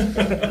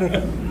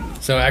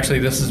 So actually,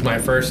 this is my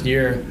first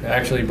year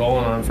actually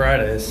bowling on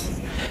Fridays.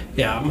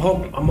 Yeah, I'm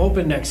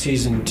hoping next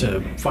season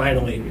to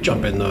finally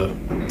jump in the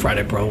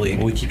Friday Pro League.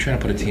 Well, we keep trying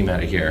to put a team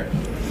out of here.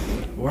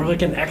 We're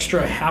like an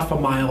extra half a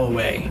mile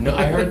away. No,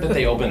 I heard that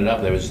they opened it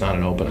up. There was just not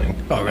an opening.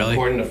 Oh, really?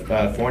 According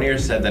to Fournier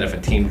said that if a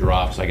team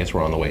drops, I guess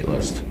we're on the wait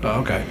list.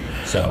 Oh, okay.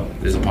 So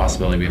there's a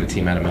possibility we have a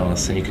team out of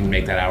Millis, and you can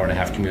make that hour and a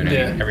half commute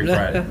Yeah. every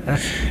Friday.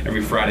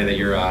 Every Friday that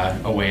you're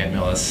away at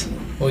Millis.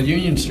 Well,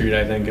 Union Street,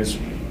 I think, is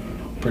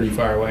pretty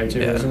far away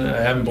too, isn't it?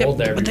 I haven't bowled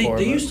there but before.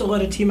 They used to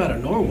let a team out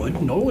of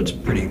Norwood. Norwood's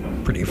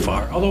pretty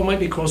far, although it might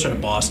be closer to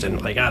Boston.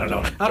 Like I don't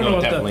know. I don't know it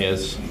what definitely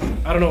is.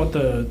 I don't know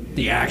what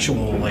the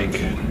actual like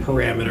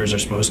parameters are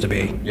supposed to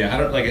be. Yeah, I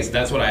don't like.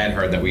 That's what I had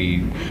heard that we.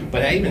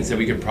 But I even said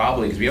we could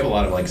probably, because we have a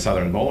lot of like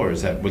Southern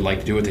bowlers that would like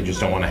to do it. They just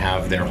don't want to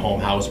have their home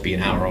house be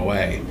an hour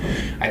away.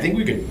 I think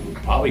we could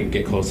probably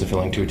get close to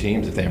filling 2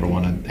 teams if they ever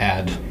want to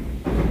add.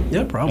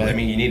 Yeah, probably. I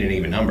mean, you need an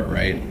even number,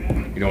 right?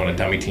 You don't want a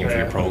dummy team for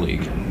your pro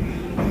league.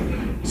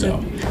 So,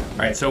 all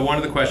right. So one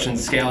of the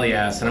questions Scally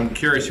asked, and I'm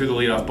curious who the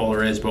leadoff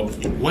bowler is, but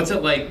what's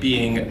it like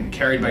being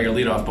carried by your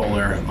leadoff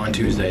bowler on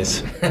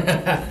Tuesdays?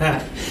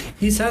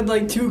 He's had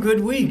like 2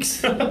 good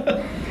weeks.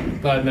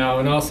 But no,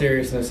 in all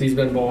seriousness, he's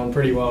been bowling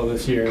pretty well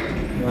this year.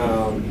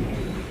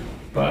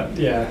 But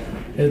yeah,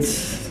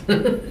 it's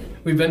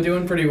we've been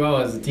doing pretty well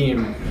as a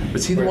team.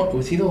 Was he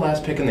the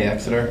last pick in the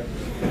Exeter?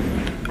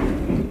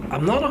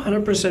 I'm not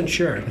 100%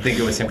 sure. I think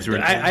it was him because we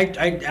were.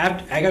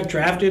 I got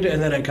drafted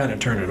and then I kind of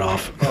turned it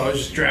off. Oh, I was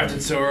just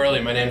drafted so early.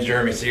 My name's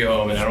Jeremy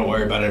Seaholm, and I don't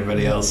worry about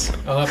everybody else.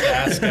 I'll have to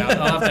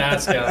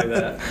ask Scally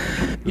that.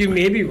 You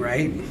may be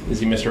right.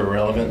 Is he Mr.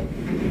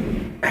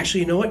 Irrelevant?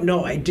 Actually, you know what?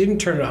 No, I didn't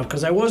turn it off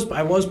because I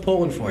was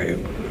pulling for you.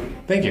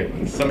 Thank you.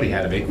 Somebody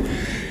had to be.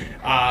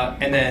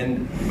 And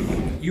then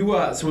you.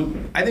 So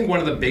I think one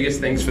of the biggest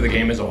things for the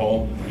game as a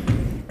whole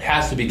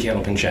has to be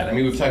Candlepin Chat. I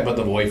mean, we've talked about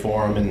the Voy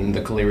Forum and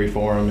the Caleri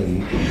Forum, and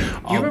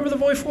You remember the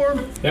Voy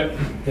Forum? Yep.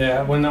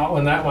 Yeah. When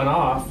that went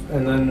off,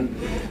 and then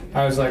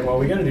I was like, well,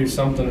 we got to do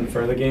something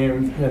for the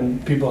game,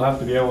 and people have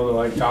to be able to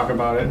like talk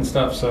about it and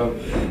stuff. So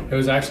it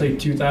was actually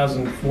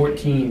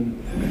 2014.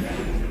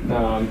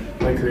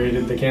 I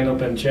created the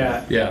Candlepin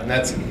Chat. yeah, and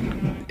that's.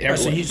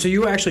 So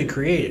you actually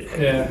created it.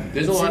 Yeah.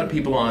 There's a lot of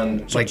people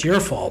on. So it's your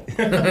fault.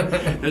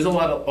 There's a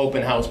lot of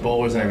open house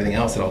bowlers and everything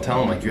else that I'll tell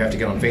them, like, you have to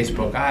get on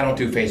Facebook. I don't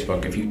do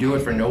Facebook. If you do it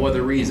for no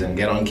other reason,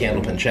 get on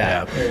Candlepin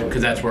Chat.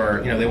 Because that's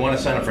where, they want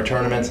to sign up for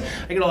tournaments.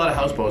 I get a lot of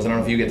house bowlers. I don't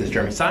know if you get this,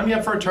 Jeremy. Sign me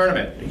up for a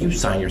tournament. You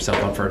sign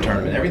yourself up for a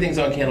tournament. Everything's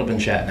on Candlepin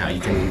Chat now. You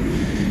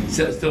can,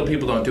 still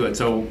people don't do it.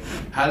 So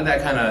how did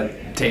that kind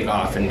of take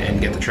off and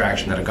get the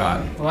traction that it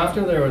got? Well,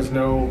 after there was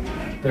no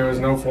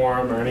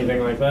forum or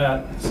anything like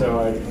that, so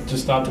I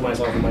just thought to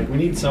myself, I'm like, we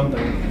need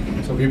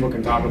something so people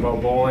can talk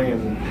about bowling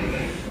and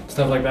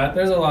stuff like that.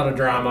 There's a lot of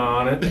drama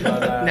on it.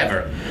 But,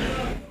 Never.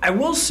 I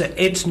will say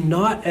it's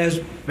not as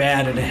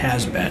bad as it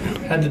has been.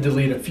 Had to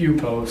delete a few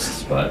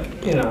posts, but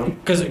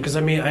Because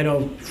I mean, I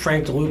know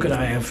Frank DeLuca and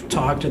I have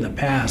talked in the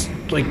past,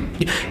 like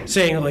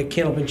saying like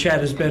Candlepin Chat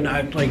has been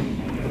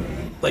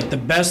like the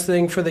best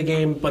thing for the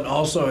game, but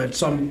also at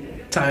some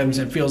times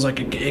it feels like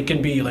it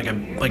can be like a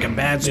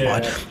bad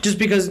spot, just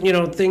because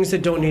things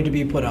that don't need to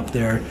be put up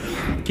there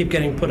keep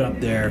getting put up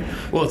there.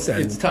 Well,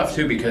 it's tough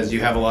too, because you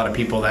have a lot of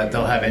people that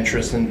they'll have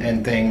interest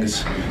in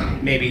things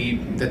maybe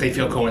that they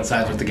feel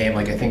coincides with the game.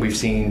 Like I think we've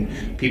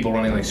seen people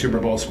running like Super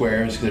Bowl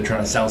squares because they're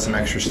trying to sell some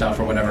extra stuff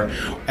or whatever.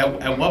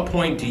 At what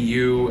point do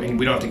you, and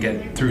we don't have to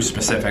get through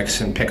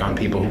specifics and pick on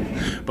people,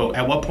 but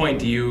at what point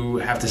do you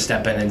have to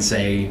step in and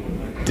say,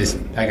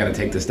 I got to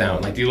take this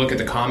down? Like, do you look at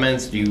the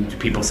comments? Do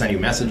people send you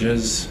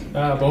messages?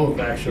 both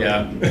actually.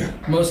 Yeah.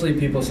 Mostly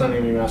people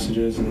sending me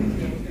messages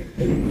and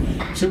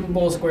Super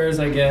Bowl squares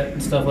I get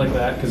and stuff like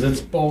that, because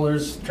it's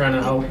bowlers trying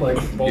to help like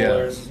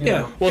bowlers.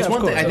 Yeah. Well, it's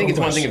one thing. I think it's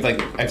one course. thing if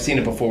like I've seen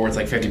it before, where it's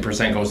like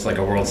 50% goes to like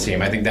a world's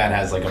team. I think that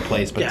has like a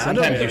place. But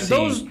sometimes you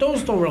see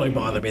those don't really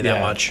bother me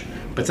that much.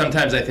 But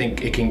sometimes I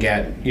think it can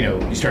get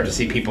you start to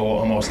see people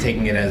almost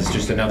taking it as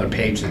just another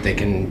page that they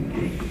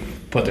can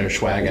put their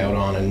swag out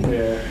on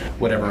and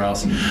whatever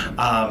else.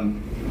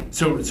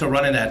 So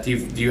running that, do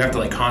you have to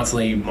like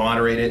constantly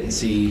moderate it and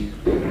see?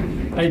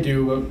 I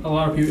do, but a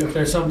lot of people, if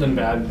there's something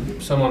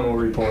bad, someone will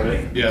report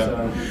it. Yeah.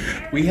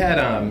 So. We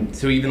had,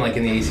 so even like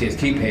in the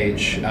ACST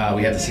page,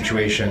 we had the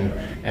situation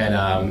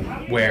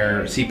and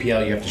where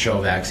CPL you have to show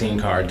a vaccine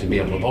card to be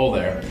able to bowl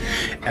there.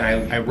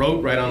 And I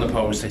wrote right on the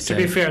post, I said...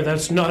 To be fair,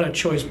 that's not a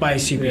choice by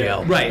CPL.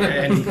 Yeah. Right,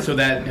 and so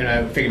that, and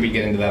I figured we'd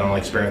get into that on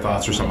like Spare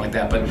Thoughts or something like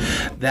that, but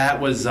that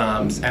was,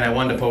 and I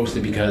wanted to post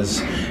it because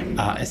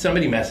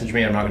somebody messaged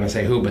me, I'm not going to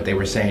say who, but they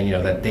were saying,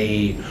 that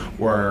they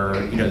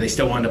were, they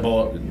still wanted to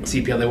bowl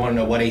CPL, they wanted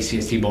to know what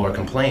ACST bowler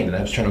complained, and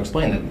I was trying to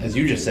explain that, as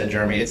you just said,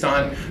 Jeremy, it's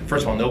not,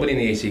 first of all, nobody in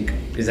the AC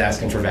is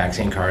asking for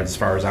vaccine cards as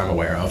far as I'm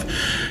aware of.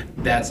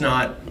 That's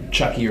not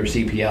Chucky or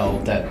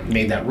CPL that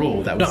made that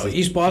rule. That was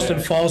East Boston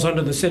falls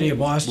under the city of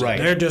Boston. Right.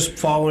 They're just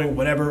following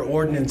whatever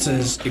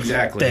ordinances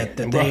exactly that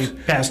they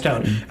passed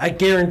down. I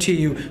guarantee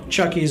you,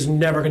 Chucky's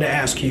never going to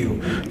ask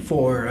you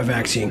for a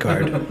vaccine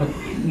card.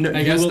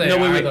 I guess they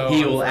are, though.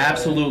 He will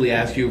absolutely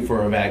ask you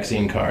for a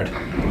vaccine card.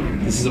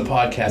 This is a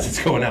podcast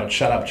that's going out.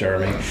 Shut up,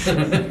 Jeremy.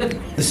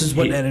 This is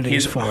what editing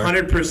is for. He's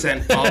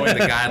 100% following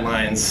the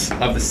guidelines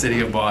of the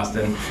city of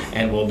Boston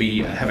and will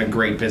have a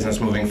great business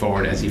moving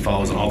forward as he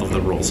follows all of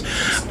the rules.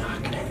 I'm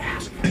not going to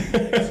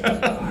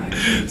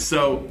ask.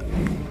 So,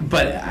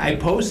 but I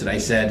posted, I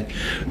said,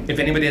 if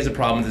anybody has a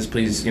problem with this,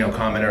 please,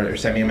 comment or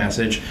send me a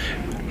message.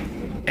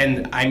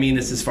 And I mean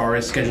this as far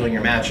as scheduling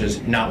your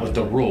matches, not with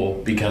the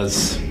rule,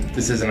 because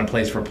this isn't a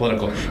place for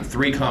political.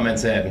 3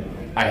 comments in,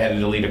 I had to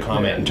delete a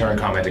comment and turn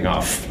commenting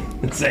off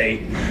and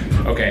say,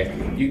 okay,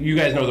 you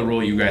guys know the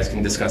rule. You guys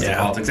can discuss the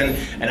politics.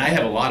 And I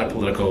have a lot of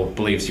political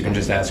beliefs. You can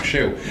just ask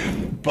Shu.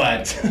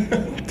 But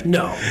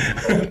No.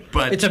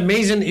 but It's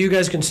amazing that you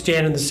guys can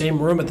stand in the same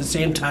room at the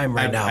same time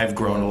right now. I've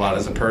grown a lot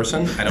as a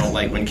person. I don't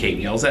like when Kate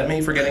yells at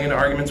me for getting into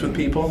arguments with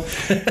people.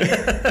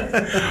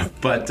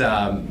 But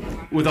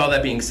with all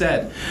that being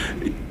said,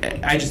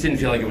 I just didn't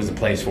feel like it was a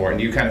place for it.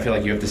 And you kind of feel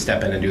like you have to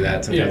step in and do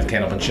that sometimes with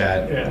Candle and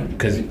Chat. Yeah.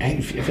 Because I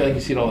feel like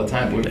you see it all the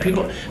time. But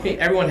people, I mean,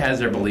 everyone has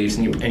their beliefs,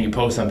 and you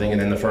post something, and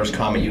then the first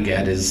comment you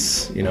get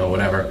is,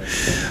 whatever.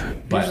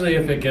 But Usually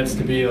if it gets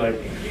to be like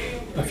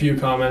a few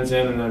comments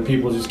in and then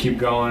people just keep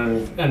going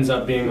and it ends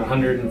up being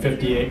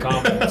 158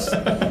 comments.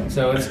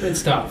 So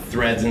it's tough.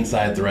 threads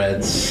inside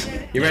threads.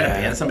 You ready to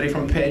ban somebody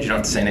from a page? You don't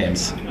have to say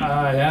names.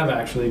 I have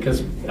actually,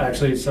 because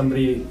actually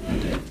somebody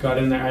got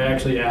in there. I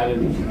actually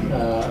added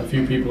a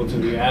few people to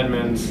the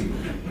admins,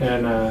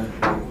 and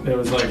it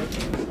was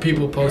like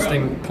people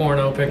posting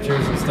porno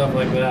pictures and stuff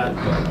like that.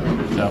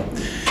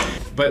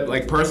 But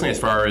like personally, as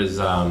far as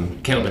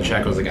Candlepin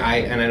Chat goes, like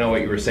I know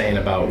what you were saying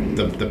about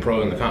the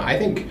pro and the con.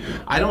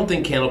 I don't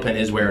think Candlepin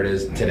is where it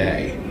is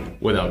today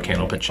without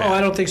Candlepin Chat. Oh, I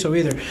don't think so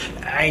either.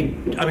 I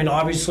mean,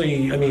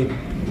 obviously,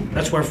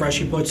 that's where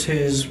Freshie puts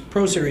his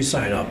Pro Series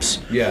signups.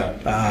 Yeah.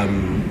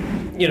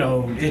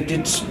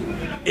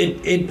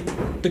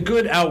 The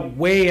good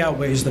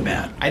outweighs the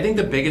bad. I think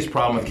the biggest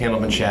problem with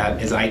Candlepin Chat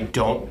is I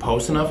don't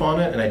post enough on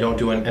it and I don't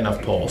do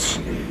enough polls.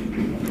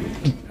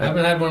 I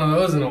haven't had one of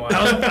those in a while.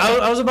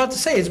 I was about to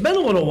say, it's been a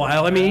little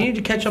while. I mean, you need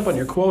to catch up on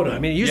your quota. I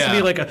mean, it used to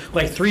be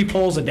like 3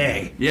 polls a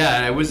day.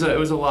 Yeah, it was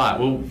a lot.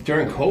 Well,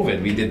 during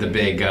COVID, we did the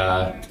big.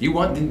 You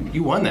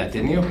won that,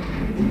 didn't you?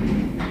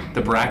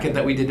 The bracket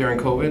that we did during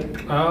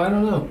COVID. Oh, I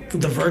don't know.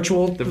 The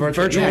virtual Yeah,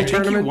 tournament.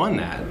 I think you won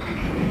that.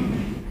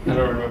 I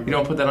don't remember. You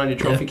don't put that on your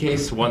trophy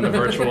case. Won the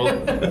virtual.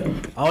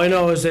 All I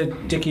know is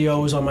that Dickie O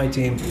was on my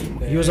team.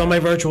 He was on my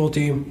virtual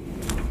team.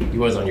 He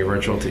was on your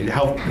virtual team.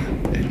 How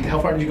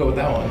far did you go with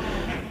that one?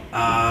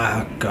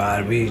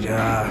 God,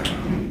 I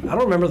don't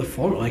remember the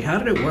format. Like, how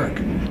did it work?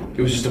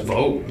 It was just a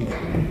vote,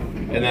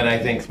 and then I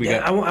think we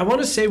got. I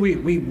want to say we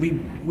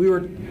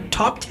were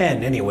top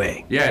 10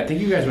 anyway. Yeah, I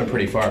think you guys went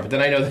pretty far, but then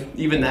I know that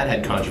even that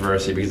had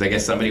controversy because I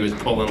guess somebody was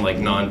pulling like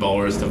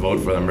non-bowlers to vote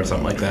for them or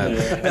something like that,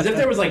 as if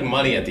there was like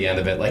money at the end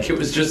of it. Like it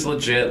was just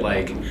legit.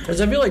 Like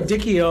Because I feel like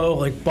Dickie O,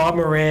 like Bob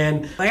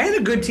Moran, I had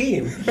a good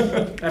team.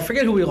 I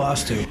forget who we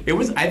lost to. it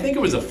was. I think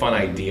it was a fun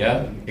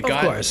idea. It Of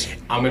course.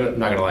 I'm not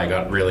gonna lie. It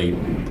got really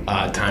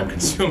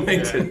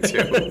time-consuming to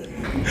do.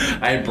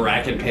 I had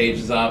bracket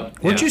pages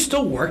up. Weren't you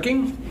still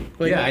working?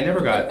 Like, Yeah, I never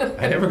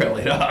got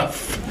laid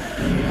off.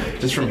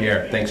 Just from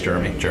here. Thanks,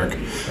 Jeremy. Jerk.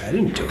 I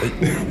didn't do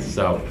it.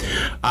 So,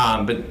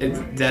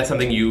 but that's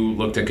something you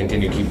look to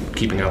continue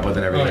keeping up with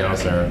and everything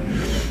else, or?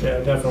 Yeah,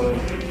 definitely.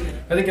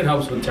 I think it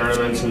helps with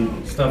tournaments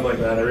and stuff like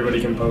that.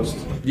 Everybody can post.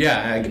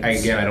 Yeah,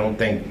 again, I don't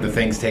think the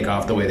things take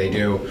off the way they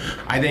do.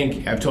 I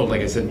think I've told,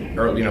 like I said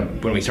earlier,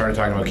 when we started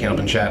talking about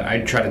Candlepin Chat,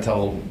 I try to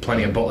tell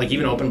plenty of like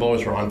even open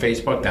bowlers who are on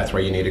Facebook. That's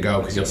where you need to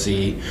go because you'll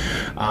see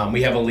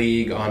we have a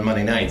league on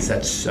Monday nights.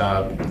 That's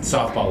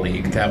softball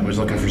league that was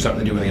looking for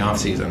something to do in the off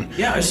season.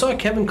 Yeah, I saw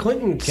Kevin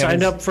Clinton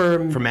signed up for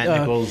Matt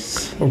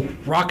Nichols.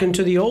 Rockin'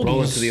 to the Oldies.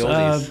 Rolling to the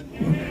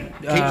Oldies.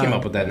 Kate came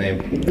up with that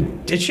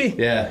name. Did she?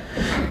 Yeah.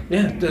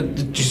 Yeah.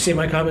 Did you see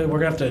my comment? We're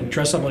going to have to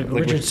dress up like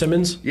Richard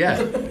Simmons. Yeah.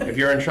 If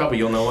you're in trouble,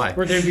 you'll know why.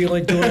 We're going to be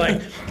like doing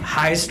like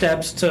high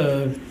steps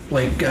to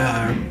like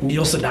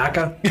Neil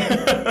Sedaka.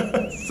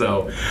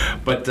 So,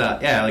 but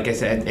yeah, like I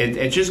said,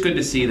 it's just good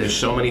to see. There's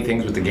so many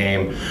things with the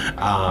game,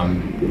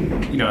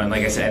 and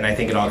like I said, and I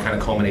think it all kind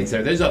of culminates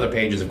there. There's other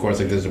pages, of course,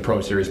 like there's a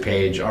Pro Series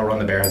page. Our Run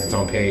the Bear has its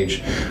own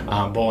page.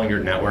 Bowling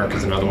Nerd Network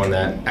is another one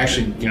that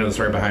actually, the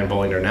story behind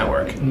Bowling Nerd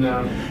Network.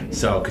 No.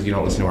 So, because you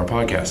don't listen to our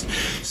podcast,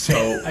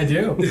 so I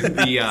do.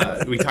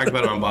 we talked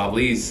about it on Bob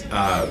Lee's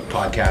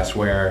podcast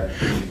where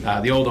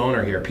the old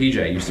owner here,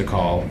 PJ, used to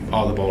call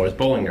all the bowlers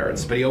bowling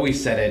nerds, but he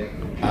always said it.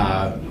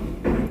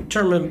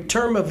 Term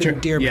of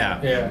endearment.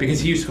 Yeah, because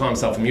he used to call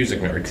himself a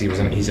music nerd because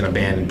he's in a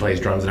band and plays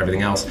drums and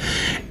everything else.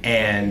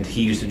 And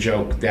he used to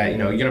joke that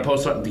you're gonna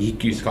post something. He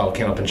used to call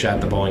Candlepin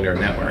Chat the Bowling Nerd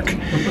Network.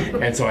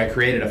 And so I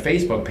created a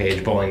Facebook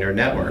page, Bowling Nerd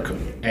Network,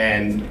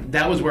 and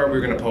that was where we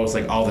were gonna post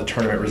like all the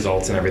tournament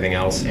results and everything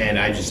else. And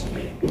I just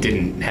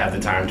didn't have the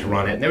time to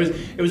run it. And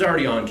it was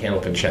already on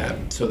Candlepin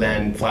Chat. So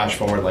then flash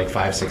forward like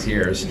 5-6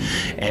 years,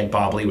 and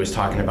Bob Lee was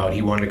talking about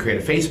he wanted to create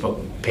a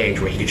Facebook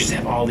page where he could just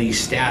have all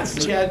these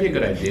stats. Yeah, that'd be a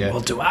good idea. Well,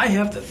 do I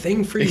have the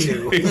thing for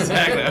you?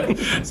 Exactly.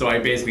 So I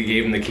basically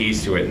gave him the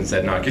keys to it and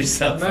said, "Knock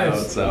yourself out."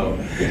 So,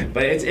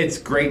 but it's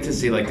great to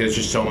see like there's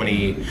just so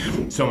many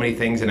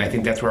things, and I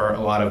think that's where a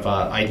lot of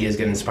ideas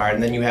get inspired.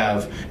 And then you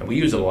have, and we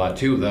use it a lot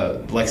too.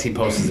 The Lexi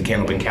posts the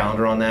Candlepin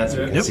calendar on that,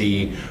 so we can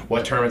see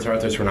what tournaments are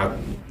out there. So we're not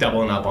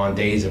doubling up on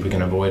days if we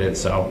can avoid it.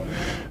 So,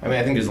 I mean,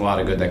 I think there's a lot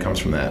of good that comes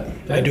from that.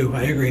 I do.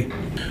 I agree.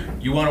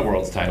 You won a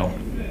Worlds title.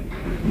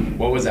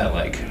 What was that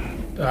like?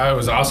 It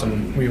was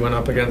awesome. We went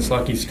up against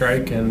Lucky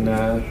Strike, and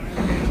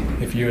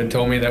if you had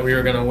told me that we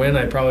were going to win,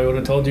 I probably would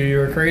have told you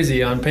were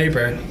crazy on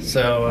paper.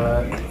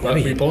 So, but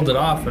we pulled it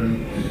off,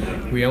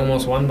 and we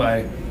almost won by,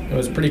 it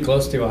was pretty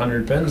close to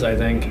 100 pins, I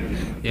think.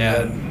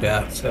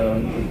 Yeah. So,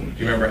 Do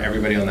you remember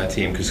everybody on that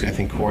team? Because I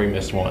think Corey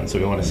missed one, so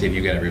we want to see if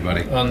you get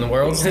everybody. on the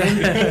World's team?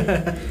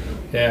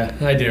 Yeah,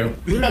 I do.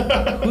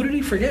 Who did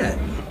he forget?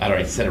 I don't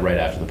know, he said it right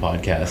after the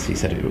podcast. He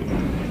said it.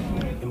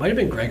 It might have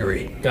been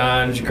Gregory.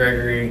 Ganj,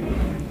 Gregory,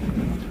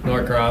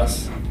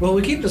 Norcross. Well,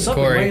 we keep this up.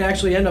 Corey. We might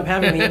actually end up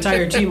having the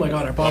entire team like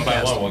on our One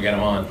by one, podcast. we'll get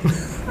him on.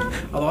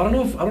 Although I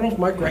don't know if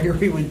Mark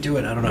Gregory would do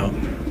it. I don't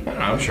know.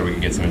 I'm sure we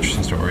can get some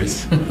interesting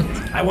stories.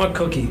 I want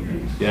Cookie.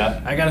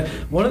 Yeah. I gotta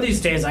one of these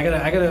days. I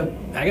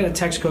gotta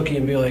text Cookie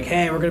and be like,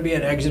 hey, we're gonna be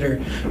at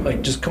Exeter.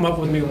 Like, just come up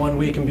with me one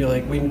week and be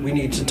like, we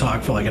need to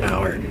talk for like an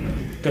hour,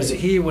 because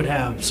he would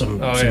have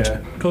some. Oh, yeah.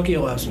 Cookie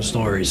will have some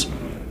stories.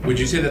 Would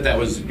you say that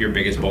was your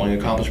biggest bowling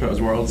accomplishment, was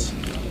Worlds?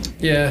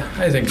 Yeah,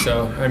 I think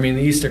so. I mean,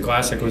 the Easter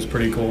Classic was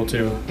pretty cool,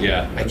 too.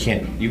 Yeah. I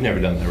can't. You've never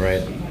done that,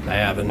 right? I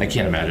haven't. I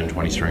can't imagine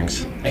 20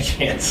 strings. I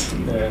can't.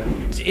 Yeah.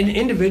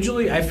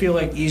 Individually, I feel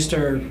like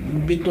Easter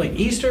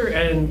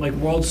and like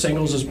World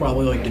Singles is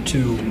probably like the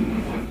two.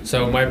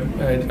 So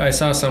I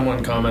saw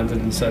someone commented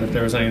and said if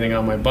there was anything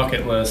on my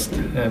bucket list,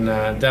 and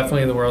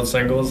definitely the World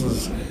Singles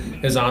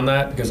is on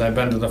that, because I've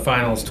been to the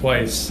finals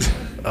twice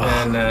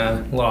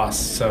and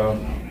lost. So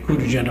Who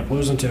did you end up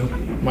losing to?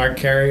 Mark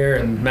Carrier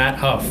and Matt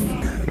Huff.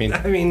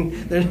 I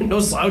mean, they're no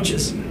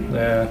slouches.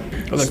 Yeah.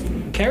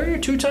 Carrier,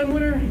 2-time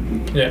winner?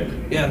 Yeah.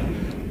 Yeah.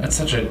 That's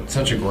such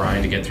a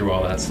grind to get through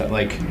all that stuff.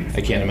 Like,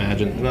 I can't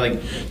imagine.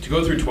 Like, to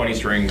go through 20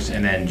 strings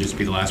and then just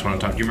be the last one on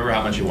top. Do you remember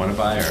how much you won it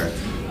by? Or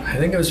I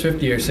think it was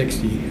 50 or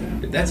 60.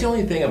 that's the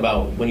only thing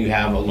about when you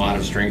have a lot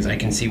of strings. I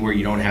can see where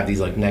you don't have these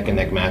like neck and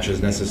neck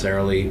matches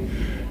necessarily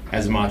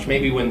as much.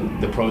 Maybe when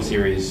the Pro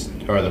Series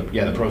or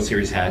the Pro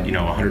Series had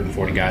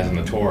 140 guys on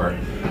the tour,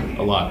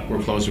 a lot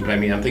were closer. But I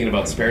mean, I'm thinking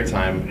about spare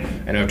time.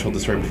 I know I've told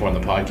this story before on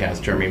the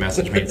podcast. Jeremy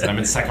messaged me and said I'm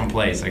in second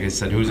place. Like I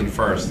said, who's in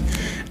first?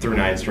 Through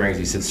 9 strings.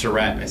 He said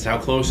Surratt. I said, how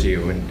close are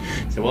you? And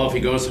he said, well, if he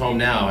goes home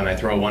now and I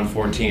throw a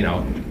 114,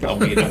 I'll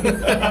beat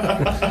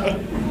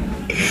him.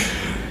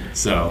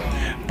 So,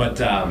 but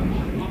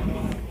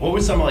what were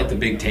some of like the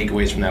big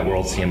takeaways from that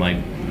Worlds team? Like,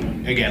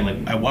 again, like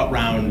at what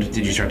round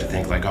did you start to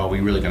think like, oh, we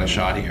really got a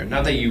shot here?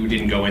 Not that you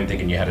didn't go in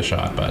thinking you had a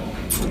shot, but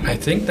I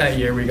think that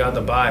year we got the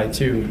bye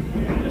too.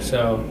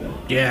 So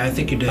Yeah, I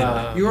think you did.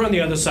 You were on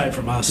the other side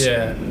from us.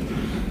 yeah.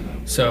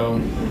 So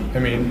I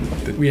mean,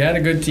 we had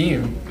a good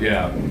team.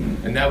 yeah.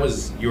 And that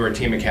was your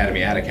team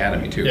academy at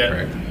academy too, Yeah.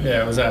 correct?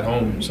 Yeah, it was at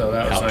home, so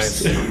that was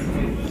Helps.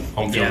 nice.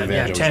 Home field Yeah,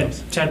 advantage. always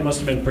helps. Ted must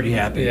have been pretty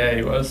happy. Yeah,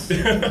 he was. I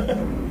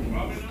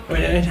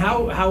mean, and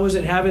how was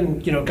it having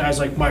guys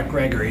like Mark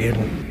Gregory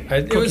and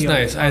It was Cookie on-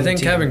 nice. on I the think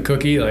team? having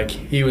Cookie, like,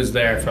 he was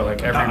there for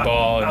like every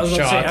ball I and was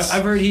about shots. to say,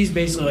 I've heard he's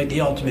basically like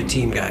the ultimate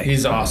team guy.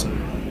 He's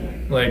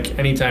awesome. Like,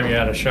 anytime you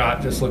had a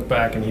shot, just look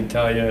back and he'd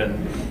tell you,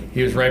 and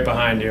he was right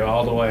behind you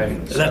all the way.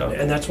 So.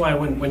 And that's why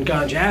when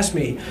Ganj asked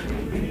me,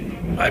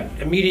 I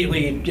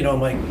immediately, I'm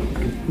like,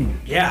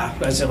 yeah.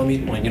 I said, let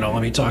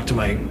me talk to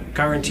my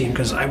current team,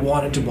 because I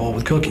wanted to bowl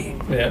with Cookie.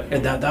 Yeah.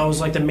 And that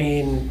was like the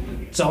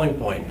main selling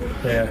point.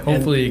 Yeah,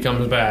 hopefully he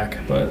comes back,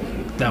 but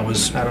That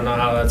was I don't know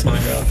how that's going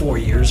to go. 4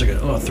 years ago.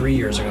 Oh, 3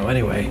 years ago.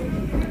 Anyway.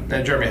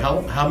 Now, Jeremy,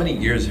 how many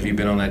years have you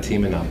been on that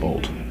team and not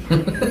bowled?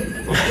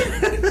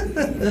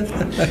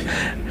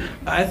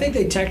 I think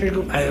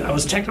I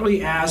was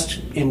technically asked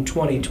in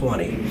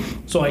 2020.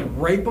 So like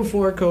right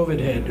before COVID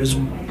hit is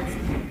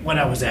when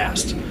I was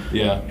asked.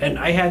 Yeah. And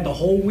I had the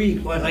whole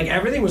week, like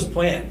everything was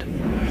planned.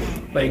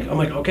 Like, I'm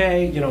like,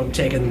 okay,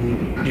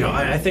 taking,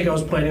 I think I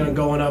was planning on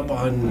going up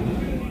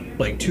on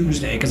like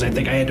Tuesday, because I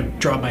think I had to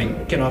drop my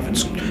kid off at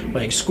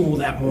school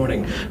that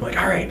morning. I'm like,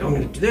 all right, I'm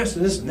gonna do this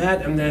and this and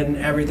that, and then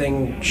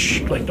everything,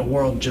 like the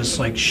world just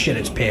like shit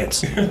its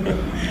pants.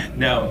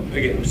 Now,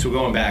 okay, so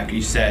going back,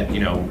 you said,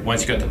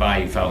 once you got the bye,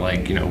 you felt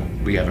like,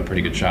 we have a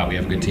pretty good shot, we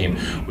have a good team.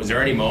 Was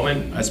there any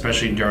moment,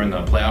 especially during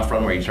the playoff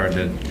run, where you started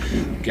to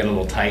get a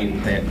little tight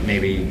and think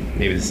maybe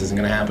this isn't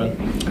going to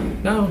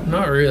happen? No,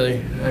 not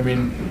really. I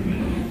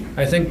mean,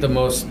 I think the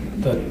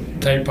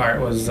tight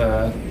part was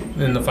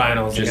in the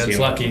finals Just against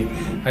you. Lucky.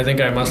 I think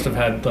I must have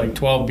had like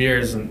 12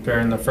 beers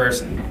during the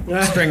first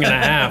string and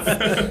a half.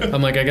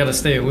 I'm like, I got to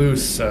stay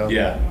loose. So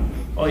Yeah.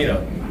 Well, you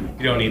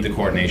don't need the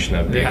coordination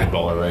of being a good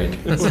bowler, right?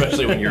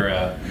 Especially when you're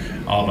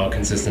all about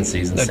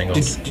consistencies and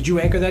singles. Did you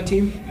anchor that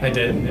team? I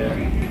did. Yeah.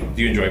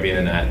 Do you enjoy being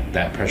in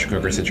that pressure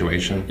cooker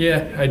situation?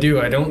 Yeah, I do.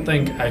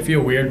 I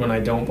feel weird when I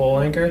don't bowl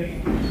anchor.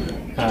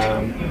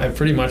 I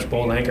pretty much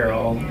bowl anchor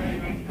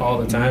all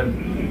the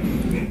time.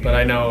 But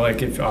I know,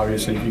 like, if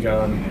you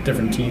got on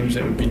different teams,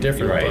 it would be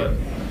different. Right.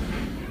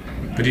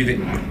 But do you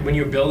think, when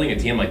you're building a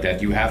team like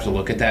that, you have to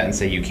look at that and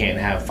say you can't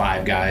have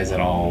 5 guys that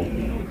all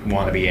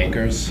want to be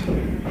anchors?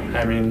 But,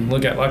 I mean,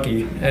 look at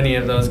Lucky. Any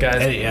of those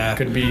guys Yeah.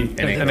 could be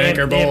And an They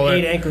anchor have bowler.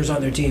 8 anchors on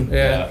their team.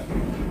 Yeah.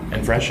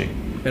 And Freshie.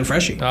 And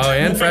Freshie. Oh,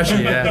 and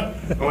Freshie, yeah.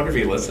 I wonder if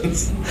he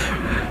listens.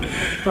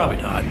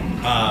 Probably not.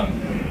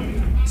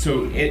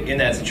 So in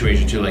that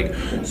situation too, like,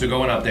 so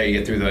going up there, you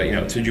get through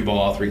the, did you bowl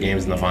all 3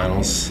 games in the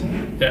finals?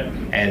 Yeah.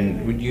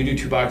 And would you do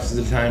 2 boxes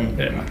at a time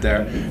up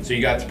there? So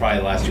you got to probably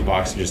the last 2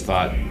 boxes and just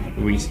thought,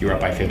 you're up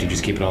by 50,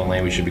 just keep it on the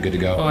lane, we should be good to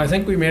go. Well, I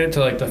think we made it to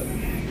like the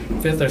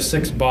 5th or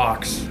 6th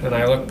box, and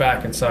I looked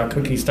back and saw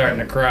Cookie starting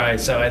to cry.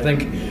 So I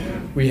think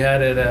we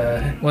had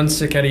it, once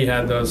Sicchetti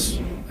had those,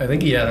 I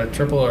think he had a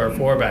triple or a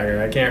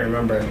 4-bagger, I can't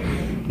remember.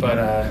 But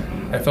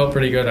I felt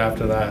pretty good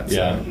after that. So.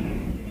 Yeah.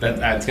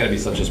 That's got to be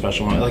such a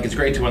special moment. Like, it's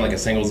great to win like a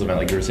singles event,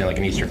 like you were saying, like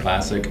an Easter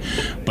Classic,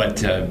 but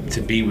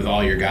to be with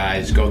all your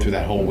guys, go through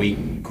that whole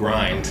week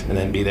grind, and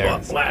then be there.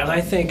 Well,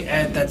 I think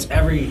that's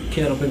every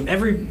Candlepin,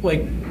 every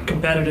like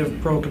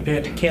competitive pro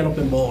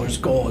Candlepin bowler's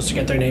goal is to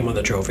get their name on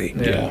the trophy.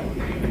 Yeah.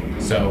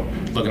 So,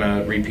 looking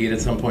to repeat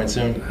at some point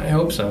soon? I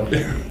hope so.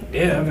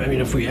 Yeah, I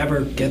mean, if we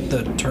ever get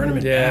the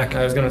tournament back.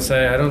 I was going to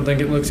say, I don't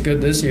think it looks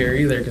good this year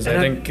either, because I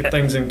think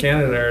things in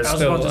Canada are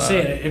still... I was about to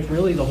say, it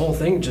really, the whole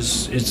thing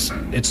just, it's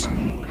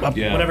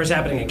whatever's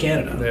happening in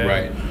Canada. Yeah.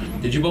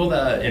 Right. Did you bowl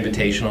the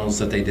invitationals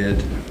that they did?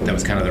 That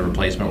was kind of the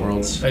replacement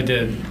worlds? I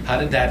did. How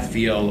did that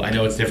feel? I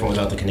know it's different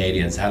without the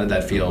Canadians. How did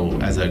that feel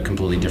as a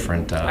completely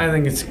different... I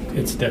think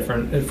it's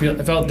different.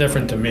 It felt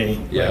different to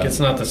me. Yeah. Like, it's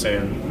not the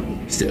same.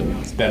 Still,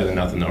 it's better than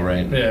nothing, though,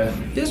 right? Yeah.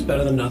 It is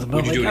better than nothing, but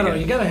Would you do it I don't know,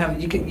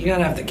 again? you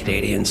gotta have the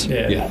Canadians.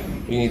 Yeah. Yeah.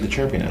 You need the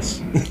chirpiness.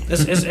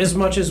 as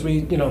much as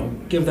we,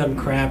 give them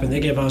crap and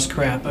they give us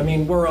crap. I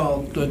mean, we're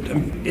all.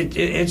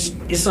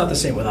 It's not the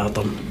same without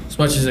them. As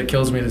much as it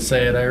kills me to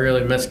say it, I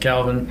really miss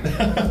Calvin.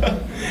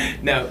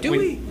 Now, Do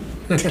we?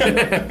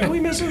 Do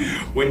we miss him?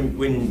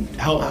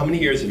 How many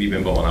years have you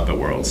been bowling up at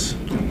Worlds?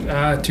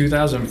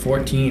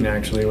 2014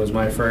 actually was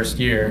my first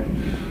year.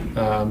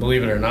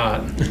 Believe it or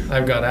not,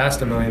 I've got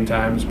asked a million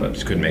times, but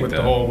Just couldn't make with that.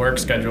 the whole work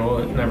schedule,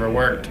 it never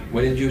worked.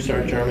 When did you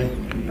start, Jeremy?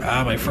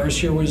 My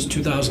first year was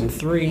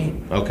 2003,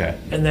 Okay.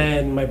 and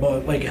then my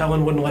boss,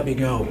 Helen wouldn't let me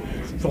go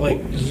for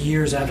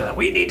years after that.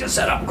 We need to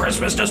set up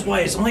Christmas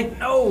displays. I'm like,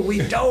 no, we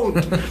don't.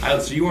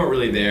 So you weren't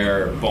really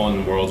there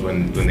bowling the Worlds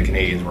when the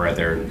Canadians were at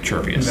their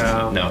chirpiest?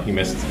 No. You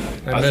missed.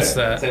 I missed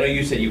that. So I know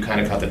you said you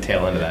kind of caught the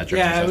tail end of that.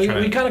 Yeah, we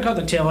kind of caught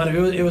the tail end.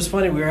 It was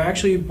funny. We were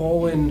actually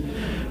bowling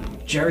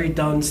Jerry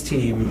Dunn's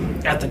team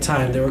at the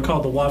time. They were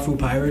called the Wafu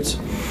Pirates.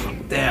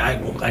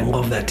 Yeah, I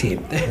love that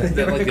team. Is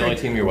that like the only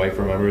team your wife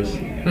remembers?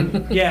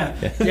 Yeah.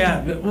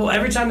 Well,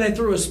 every time they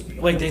threw a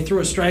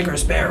strike or a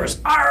spare, it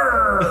was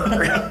arr!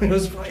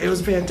 It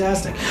was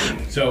fantastic.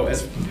 So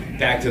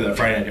back to the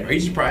Friday night. Are you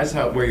surprised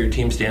where your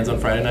team stands on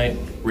Friday night?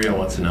 Rio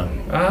wants to know.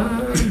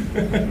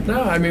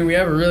 No, I mean, we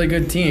have a really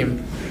good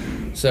team,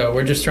 so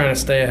we're just trying to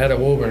stay ahead of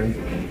Woburn.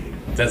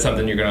 Is that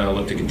something you're going to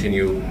look to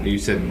continue? You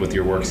said with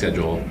your work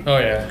schedule. Oh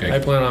yeah, Okay. I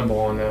plan on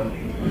bowling now.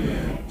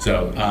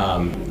 So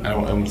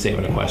I'm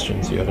saving a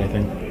question. So you have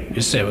anything?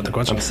 You say with the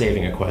question. I'm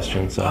saving a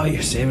question. So. Oh,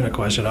 you're saving a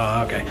question.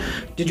 Oh, okay.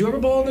 Did you ever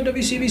bowl in the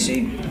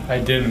WCBC? I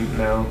didn't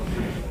know.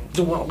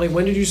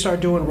 When did you start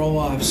doing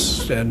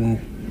roll-offs and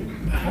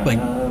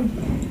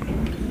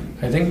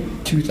I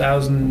think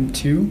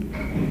 2002.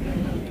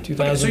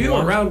 2001. So you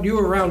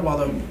were around while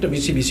the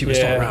WCBC was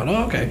still Yeah. around.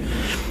 Oh, okay.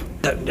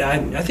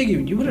 I think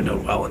you would have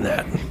done well in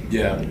that.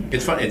 Yeah,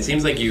 it's fun. It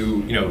seems like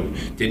you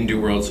didn't do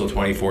Worlds till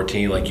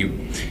 2014. Like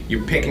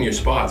you're picking your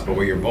spots, but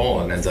where you're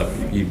bowling ends up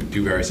you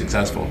do very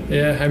successful.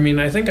 Yeah, I mean,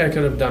 I think I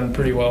could have done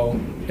pretty well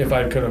if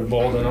I could have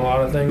bowled in a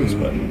lot of things,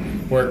 but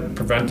work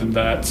prevented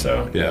that.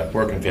 So Yeah,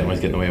 work and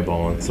families get in the way of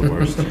bowling. It's the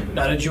worst.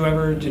 Now, did you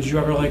ever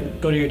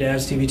go to your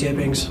dad's TV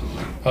tapings?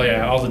 oh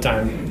yeah, all the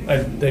time.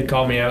 They'd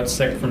call me out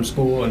sick from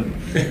school, and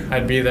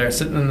I'd be there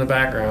sitting in the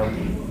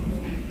background.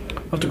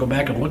 I'll have to go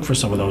back and look for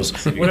some of those.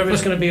 Whatever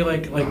it's going to be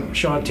like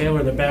Sean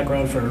Taylor in the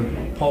background for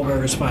Paul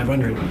Berger's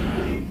 500.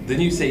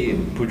 Didn't you say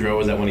Boudreaux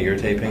was at one of your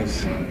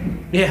tapings?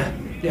 Yeah,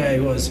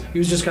 he was. He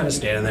was just kind of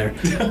standing there.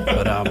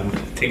 But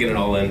Taking it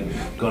all in.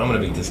 Going, I'm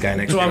going to beat this guy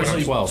next so year when I'm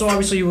obviously,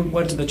 12. you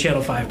went to the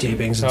Channel 5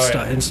 tapings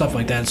and, and stuff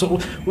like that. So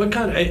what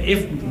kind of,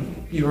 if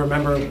you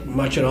remember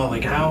much at all,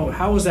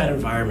 how was that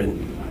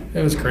environment?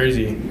 It was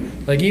crazy.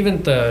 Like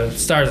even the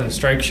Stars and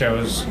Strike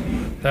shows,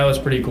 that was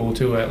pretty cool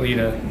too at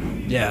Lita.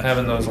 Yeah.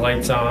 Having those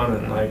lights on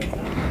and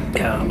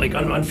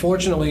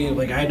unfortunately,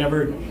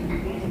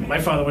 my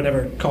father would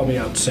never call me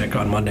out sick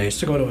on Mondays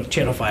to go to a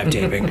Channel 5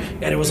 taping,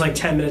 and it was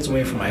 10 minutes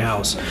away from my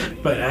house.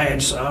 But I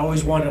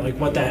always wondered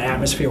what that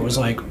atmosphere was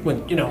like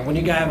when you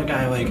have a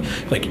guy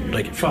like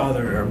your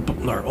father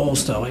or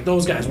Ulster,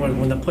 those guys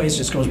when the place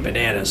just goes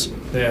bananas.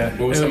 yeah.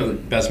 What were some of the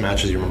best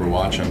matches you remember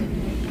watching?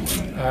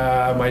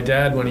 My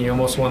dad, when he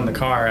almost won the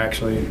car,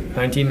 actually,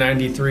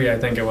 1993, I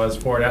think it was,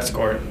 Ford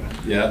Escort.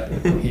 Yeah.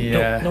 He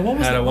what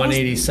was had that? a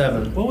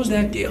 187. What was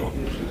that deal?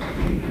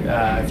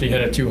 If you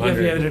hit a 200.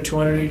 If you had a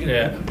 200.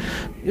 Yeah.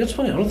 It's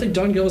funny. I don't think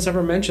Don Gillis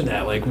ever mentioned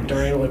that.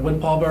 During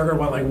when Paul Berger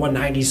went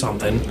 190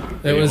 something.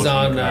 It was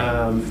almost won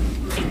on the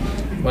car.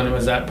 when it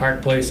was at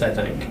Park Place, I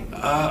think.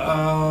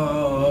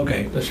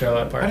 Okay. The show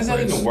at Park How does that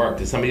Place. even work?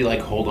 Does somebody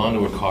hold on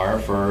to a car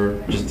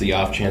for just the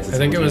off chance? I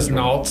think it was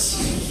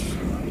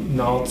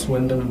Naltz,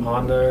 Wyndham,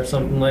 Honda, or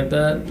something like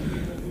that.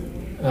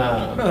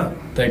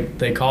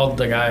 They called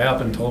the guy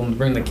up and told him to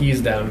bring the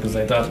keys down because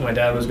they thought my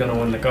dad was going to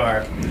win the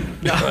car,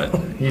 but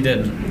he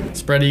didn't.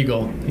 Spread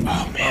eagle.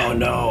 Oh man. Oh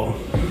no.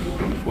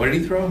 What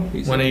did he throw?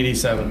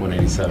 187.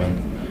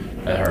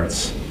 187. That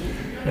hurts.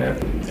 Yeah.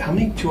 How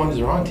many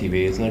 200s are on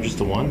TV? Isn't there just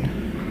the one?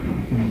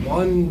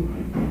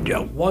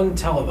 One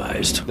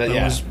televised.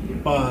 Yeah.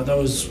 That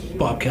was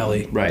Bob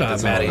Kelly. Right,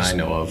 that's the one Maddie's, I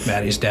know of.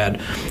 Maddie's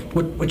dad.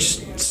 Which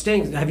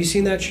stings. Have you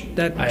seen that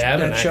I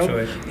haven't, that show?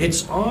 actually.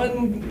 It's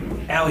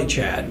on Alley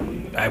Chat.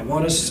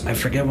 I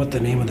forget what the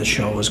name of the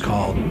show was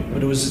called,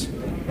 but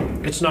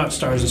it's not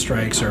Stars and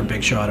Strikes or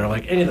Big Shot or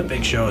like any of the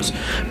big shows.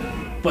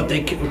 But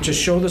they to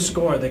show the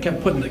score, they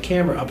kept putting the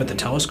camera up at the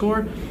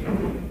telescore,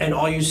 and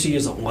all you see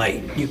is a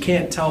light. You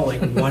can't tell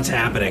like what's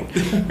happening.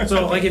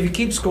 So like if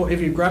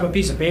you grab a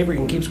piece of paper, you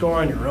can keep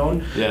score on your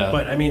own. Yeah.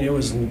 But I mean, it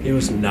was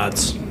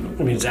nuts. I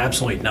mean, it's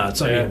absolutely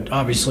nuts. I mean,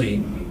 obviously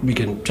we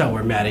can tell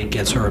where Maddie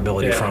gets her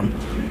ability from,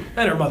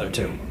 and her mother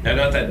too. And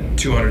not that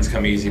 200s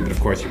come easy, but of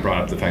course you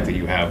brought up the fact that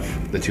you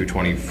have the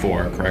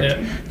 224, correct?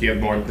 Yeah. Do you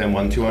have more than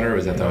one 200, or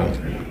is that the?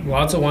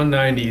 Lots of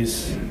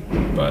 190s,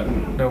 but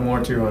no more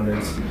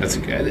 200s. That's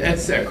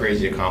a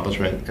crazy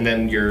accomplishment. And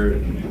then your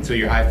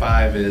high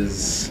five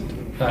is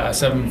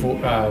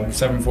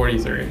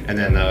 743. and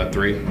then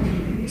 3.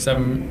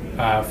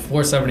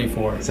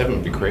 474. 7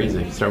 would be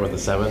crazy. Start with a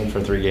 7 for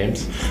 3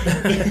 games.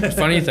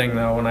 Funny thing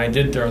though, when I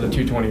did throw the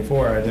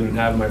 224, I didn't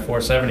have my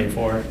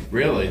 474.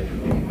 Really?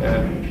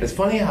 Yeah. It's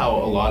funny how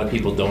a lot of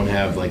people don't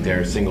have like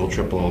their single,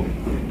 triple.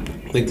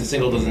 Like the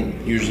single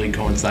doesn't usually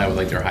coincide with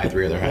like their high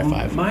 3 or their high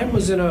 5. Mine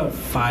was in a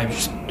five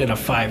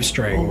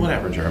string. Well,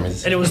 whatever, Jeremy.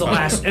 And it was the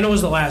last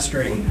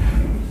string.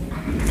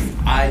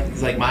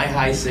 It's like my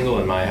high single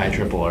and my high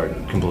triple are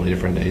completely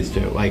different days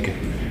too. Like,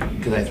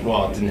 because it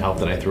didn't help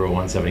that I threw a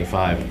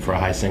 175 for a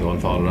high single and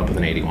followed it up with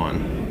an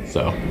 81.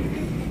 So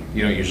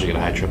you don't usually get a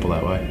high triple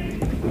that way.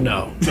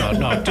 No,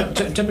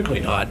 typically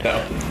not.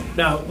 No.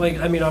 Now, like,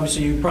 I mean,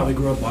 obviously you probably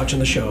grew up watching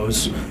the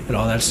shows and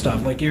all that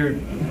stuff. Like your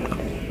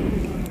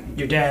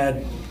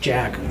dad,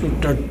 Jack,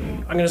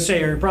 I'm gonna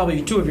say are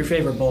probably two of your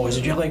favorite bowlers.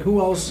 Who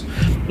else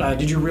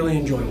did you really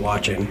enjoy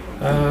watching?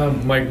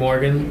 Mike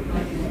Morgan.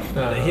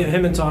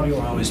 Him and Tommy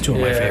were always two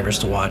of my favorites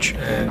to watch.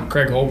 And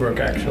Craig Holbrook,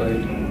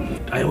 actually.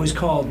 I always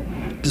called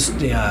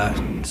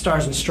the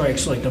Stars and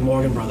Strikes like the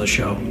Morgan Brothers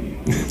show.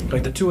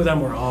 Like the two of them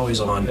were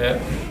always on.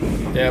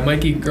 Yeah,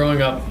 Mikey,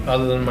 growing up,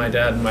 other than my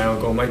dad and my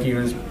uncle, Mikey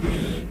was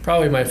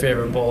probably my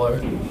favorite bowler.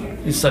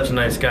 He's such a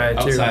nice guy, too.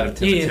 Outside of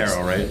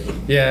Timotero, right?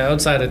 Yeah,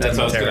 outside of That's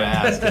what I was going to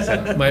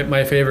Timotero. ask.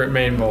 My favorite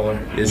main bowler.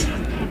 Is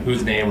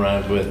whose name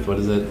rhymes with, what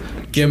is it?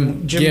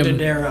 Jim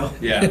Dodaro.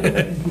 Yeah.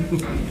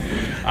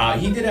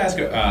 He did ask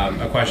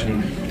a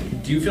question.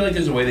 Do you feel like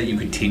there's a way that you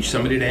could teach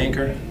somebody to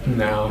anchor?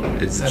 No.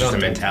 It's I just don't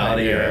a think-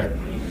 mentality, or?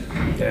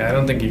 Yeah, I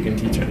don't think you can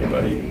teach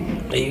anybody.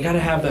 You gotta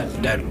have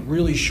that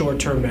really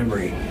short-term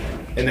memory.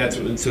 And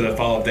so the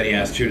follow-up that he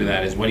asked too to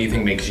that is, what do you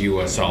think makes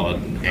you a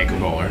solid anchor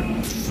bowler?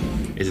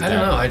 Is it I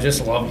don't know. I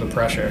just love the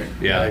pressure.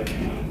 Yeah. Like,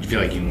 you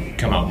feel like you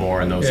come out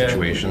more in those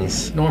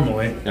situations?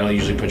 normally. They don't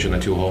usually put you in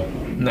the 2-hole?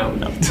 No.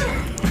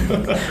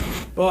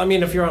 Well, I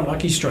mean, if you're on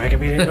Lucky Strike, I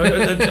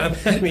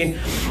mean,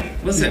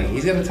 Listen,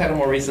 he's got a title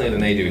more recently than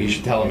they do. He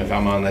should tell him if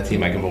I'm on that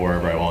team, I can bowl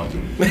wherever I want.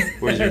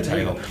 Where's your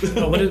title?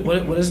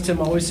 what does Tim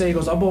always say? He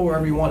goes, "I'll bowl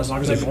wherever you want as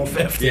long as I bowl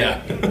fifth."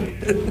 Yeah.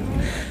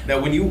 Now,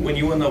 when you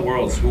win the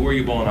Worlds, who were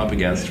you bowling up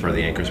against for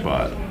the anchor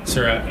spot?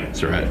 Surratt.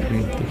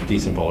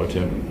 Decent bowler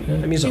too. I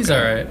mean, he's He's okay.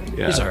 all right.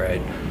 Yeah. He's all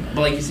right.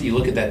 But like you said, you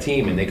look at that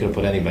team and they could have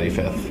put anybody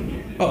fifth.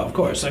 Oh, of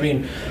course. I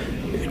mean,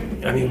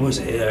 was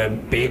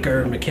it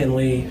Baker,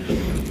 McKinley,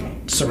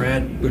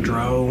 Surratt,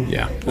 Goudreau?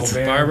 Yeah.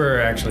 Gobert? Barber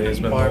actually has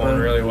been Barber.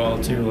 bowling really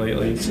well too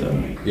lately. So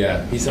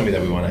Yeah, he's somebody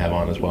that we want to have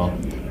on as well.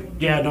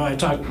 Yeah, no.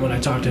 When I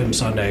talked to him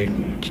Sunday,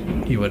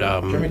 he would.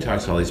 Jeremy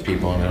talks to all these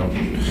people, and I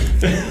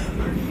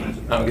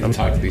don't get to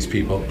talk to these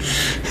people.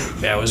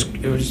 Yeah,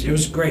 it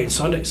was great.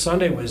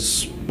 Sunday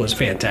was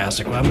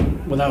fantastic.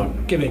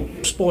 Without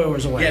giving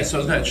spoilers away. Yeah,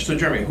 so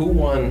Jeremy, who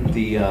won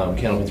the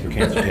Candlepins for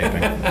Cancer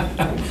taping?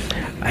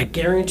 I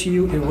guarantee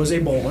you, it was a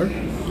bowler.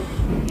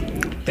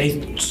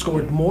 They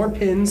scored more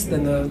pins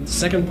than the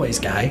second place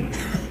guy,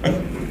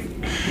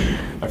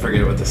 I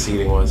forget what the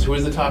seeding was. Who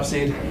was the top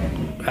seed?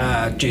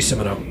 Jay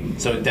Simino.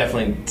 So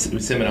definitely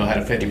Simino had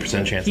a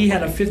 50% chance. He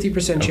had a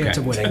 50% chance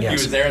of winning. He Yes,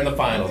 was there in the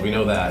finals. We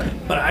know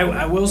that. but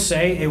I will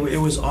say it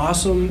was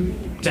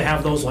awesome to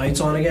have those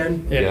lights on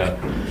again. Yeah.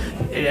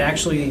 It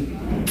actually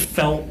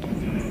felt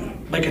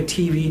like a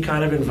TV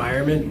kind of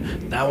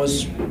environment. That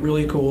was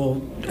really cool.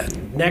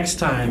 Next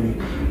time,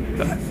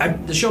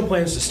 the show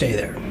plans to stay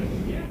there,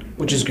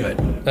 which is good.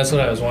 that's what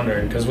I was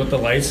wondering because with the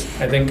lights,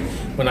 I think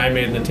when I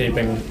made the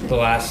taping the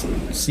last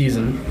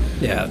season,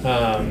 Yeah.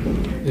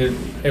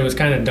 it was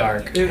kind of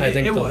dark. It I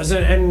think was,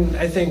 and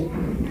I think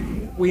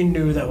We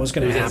knew that was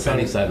going It to was at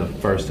happen. Sunnyside the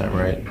first time,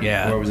 right?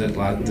 Yeah. Where was it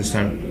this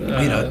time?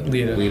 Lita.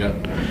 Lita.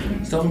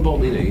 Still haven't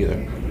bowled Lita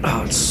either.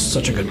 Oh, it's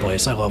such a good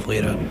place. I love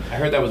Lita. I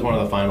heard that was one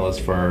of the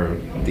finalists for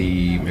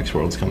the Mixed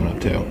Worlds coming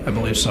up too. I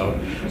believe so.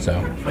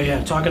 So But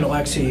yeah, talking to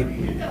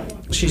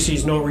Lexi, she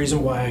sees no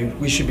reason why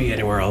we should be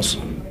anywhere else.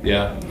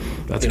 yeah,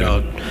 that's You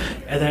good. know,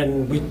 and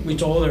then we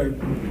told her,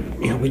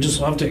 we just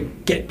love to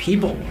get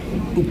people.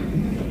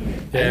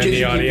 Yeah, Just the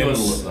keep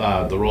audience.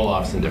 doing the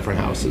roll-offs in different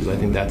houses. I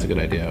think that's a good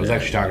idea. I was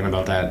actually talking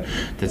about that.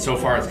 That so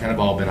far it's kind of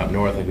all been up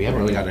north. Like we haven't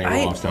really got any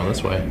roll-offs down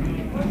this way.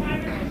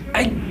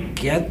 I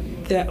get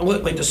that.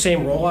 What, like the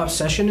same roll-off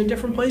session in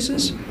different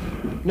places?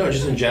 No,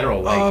 just in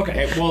general. Like, Oh,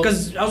 okay. Well,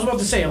 Because I was about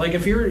to say, like,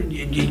 if you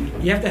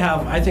have to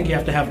have, I think you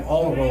have to have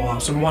all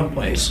roll-offs in one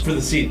place. for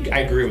the seat, I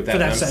agree with that. For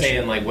that But I'm session.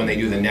 saying like when they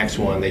do the next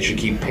one, they should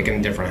keep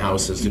picking different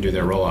houses to do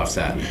their roll-offs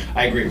at.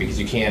 I agree because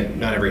you can't.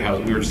 Not every house.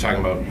 We were just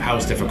talking about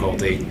house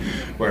difficulty,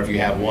 where if you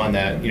have one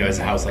that is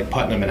a house like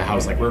Putnam and a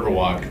house like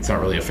Riverwalk, it's not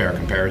really a fair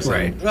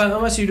comparison. Well,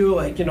 unless you do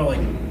like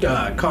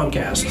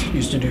Comcast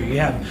used to do, you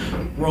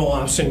have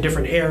roll-offs in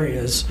different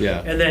areas.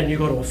 Yeah. And then you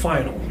go to a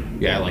final.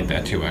 Yeah, I like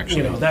that too.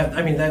 Actually.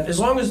 That as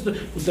long as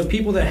the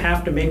people that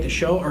have to make the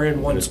show are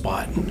in one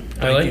spot.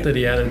 I like that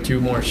he added 2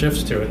 more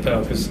shifts to it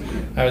though, because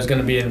I was going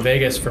to be in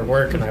Vegas for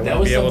work and I That wouldn't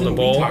was be able something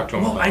to we bowl. talked to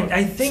him Well, about.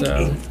 I think,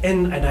 So-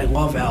 and I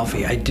love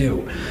Alfie, I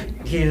do.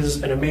 He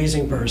is an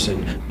amazing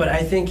person, but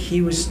I think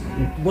he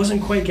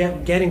wasn't quite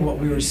getting what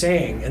we were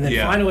saying, and then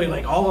Yeah. finally,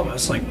 like all of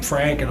us, like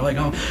Frank and like,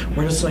 oh,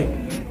 we're just like,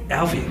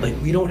 Alfie, like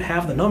we don't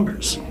have the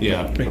numbers.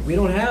 Yeah. Like, we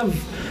don't have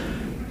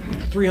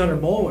 300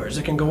 bowlers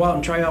that can go out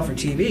and try out for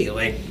TV,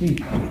 like,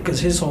 because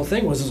his whole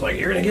thing was like,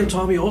 you're gonna give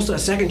Tommy Olsen a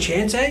second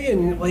chance at you,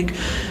 and like,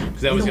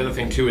 'Cause that was the other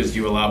thing too, is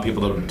you allow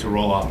people to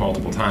roll off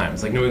multiple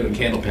times. Like New England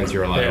Candlepins,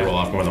 you're allowed Yeah. to roll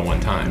off more than one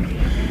time.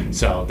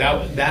 So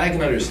that I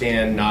can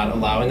understand not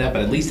allowing that,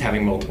 but at least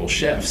having multiple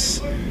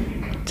shifts.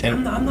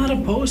 I'm not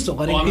opposed to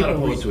letting Well, I'm not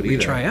people opposed to it either.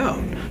 try out.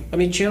 I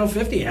mean, Channel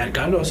 50 had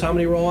God knows how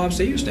many roll-offs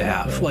they used to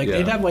have. Like, Yeah.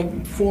 they'd have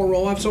like 4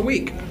 roll-offs a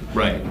week.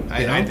 Right.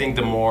 I think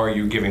the more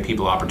you're giving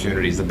people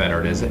opportunities, the better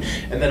it is. And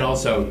then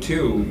also,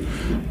 too,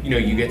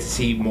 you get to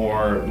see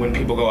more when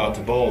people go out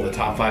to bowl, the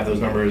top 5,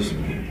 those numbers,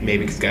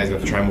 maybe because guys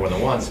have to try more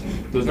than once,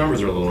 those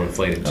numbers are a little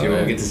inflated, too. Oh,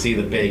 yeah. We get to see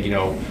the big,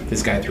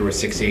 this guy threw a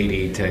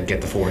 680 to get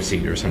the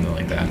 4-seed or something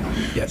like that.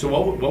 Yeah. So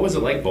what was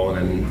it like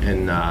bowling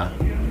in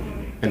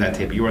that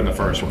tape? You were in the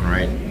first one,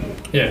 right?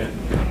 Yeah.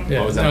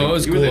 What was that No, like? it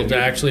was You were cool the- to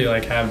actually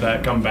like have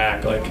that come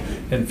back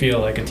and feel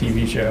like a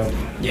TV show.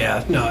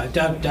 Yeah, no,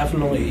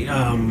 definitely.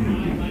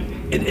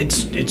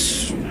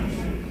 It's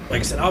like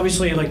I said,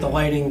 obviously, like the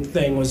lighting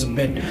thing was a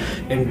bit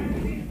and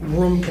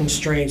room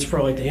constraints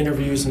for like the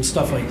interviews and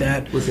stuff like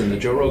that. Listen, the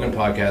Joe Rogan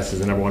podcast is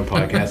the #1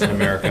 podcast in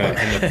America,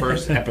 and the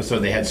first episode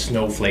they had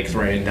snowflakes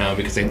raining down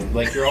because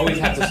you always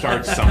have to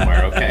start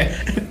somewhere, okay?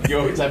 You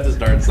always have to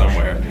start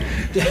somewhere.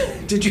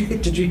 Did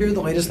you hear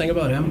the latest thing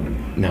about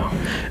him? No.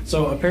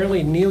 So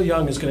apparently Neil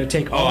Young is going to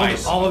take I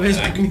saw all of his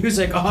that.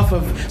 music off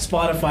of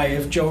Spotify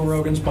if Joe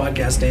Rogan's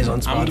podcast stays on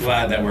Spotify. I'm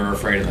glad that we're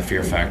afraid of the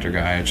Fear Factor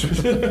guy. It's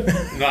just-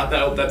 not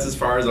that's as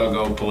far as I'll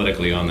go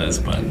politically on this,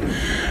 but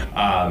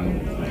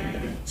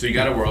so you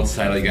got a World's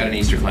title, you got an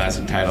Easter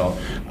Classic title,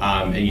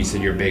 and you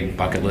said your big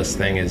bucket list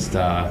thing is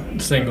the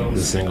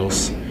Singles.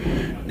 singles.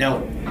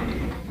 Now,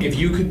 if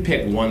you could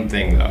pick one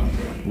thing though,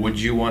 would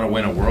you want to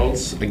win a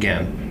Worlds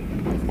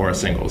again or a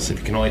singles? If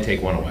you can only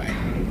take one away.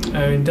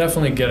 I mean,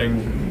 definitely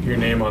getting your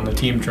name on the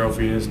team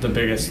trophy is the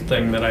biggest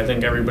thing that I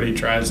think everybody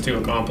tries to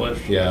accomplish.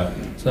 Yeah.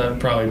 So that'd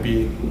probably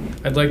be.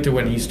 I'd like to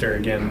win Easter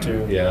again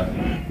too. Yeah,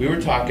 we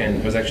were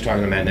talking. I was actually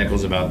talking to Matt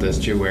Nichols about this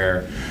too,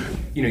 where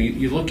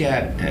you look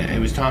at it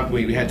was Tom.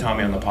 We had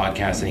Tommy on the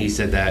podcast, and he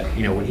said that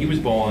when he was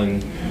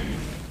bowling,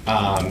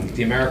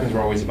 the Americans were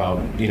always about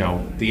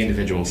the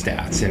individual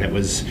stats, and it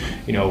was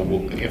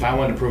if I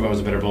wanted to prove I was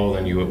a better bowler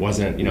than you, it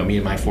wasn't me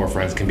and my 4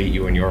 friends can beat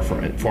you and your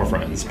 4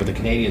 friends, but the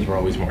Canadians were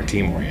always more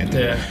team oriented.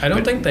 Yeah, I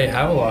don't think they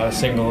have a lot of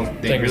single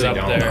things really up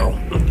don't. there. No,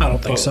 I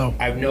don't think But so.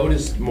 I've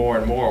noticed more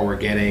and more we're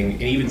getting,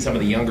 and even some of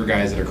the younger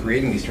guys that are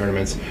creating these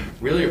tournaments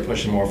really are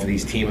pushing more for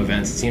these team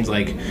events. It seems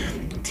like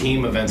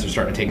team events are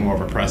starting to take more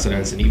of a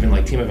precedence, and even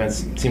like team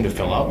events seem to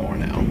fill out more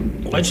now.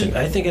 I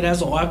think it has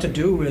a lot to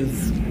do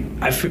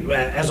with,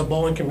 as a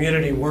bowling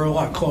community, we're a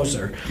lot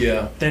closer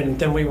Yeah.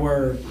 than we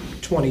were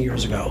 20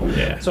 years ago.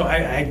 Yeah. So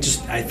I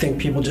think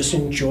people just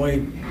enjoy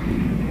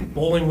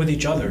bowling with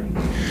each other.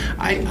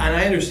 I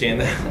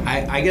understand that.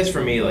 I guess for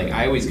me, like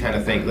I always kind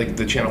of think like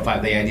the Channel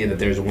 5, the idea that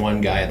there's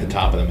one guy at the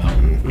top of the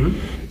mountain.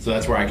 So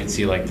that's where I could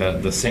see like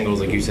the singles,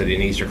 like you said,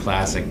 in Easter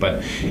Classic.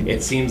 But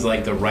it seems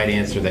like the right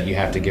answer that you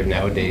have to give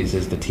nowadays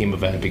is the team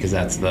event, because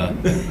that's the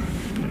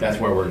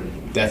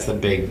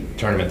big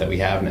tournament that we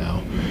have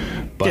now.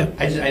 But Yeah.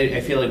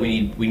 I feel like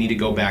we need to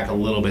go back a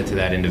little bit to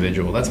that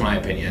individual. That's my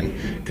opinion,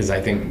 because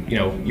I think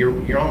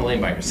you're on the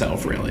lane by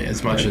yourself really,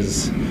 as much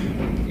as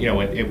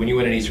when you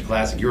win an Easter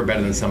Classic, you were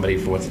better than somebody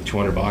for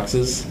 200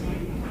 boxes.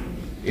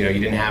 You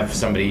didn't have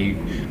somebody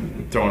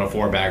throwing a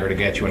 4-bagger to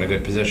get you in a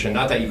good position.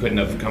 Not that you couldn't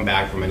have come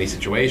back from any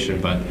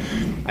situation, but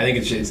I think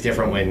it's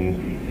different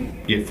when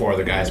you had 4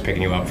 other guys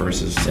picking you up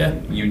versus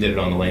you did it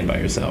on the lane by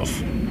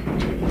yourself.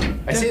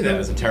 I say that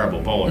as a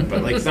terrible bowler,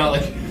 but like it's not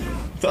like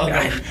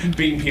I'm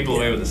beating people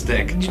away with a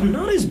stick. You're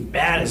not as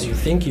bad as you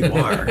think you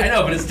are. I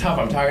know, but it's tough.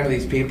 I'm talking to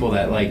these people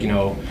that, like, you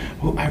know,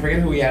 I forget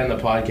who we had in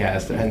the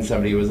podcast, and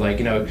somebody was like,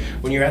 you know,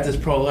 when you're at this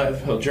pro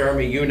level,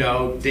 Jeremy, you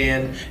know,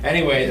 Dan.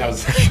 Anyway, I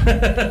was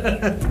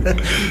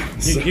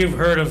You've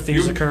heard of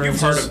these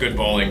occurrences. You've heard of good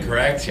bowling,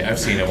 correct? Yeah, I've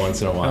seen it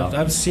once in a while.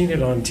 I've seen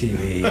it on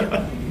TV.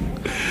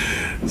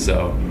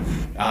 So,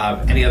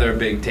 any other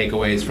big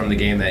takeaways from the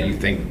game that you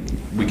think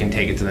we can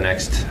take it to the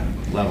next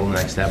level, the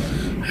next step?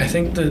 I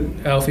think the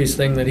Alfie's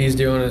thing that he's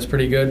doing is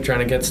pretty good, trying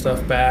to get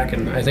stuff back,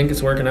 and I think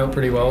it's working out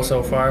pretty well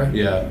so far.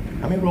 Yeah.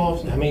 How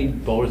many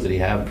bowlers did he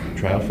have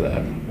try out for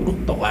that?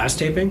 The last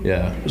taping?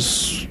 Yeah. It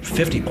was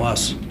 50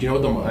 plus. Do you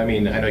know what I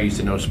know you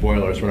said no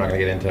spoilers, we're not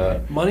going to get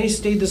into... Money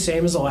stayed the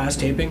same as the last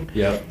taping.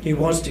 Yeah. He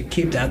wants to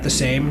keep that the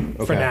same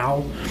for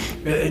now.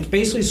 It's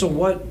basically, so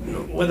what,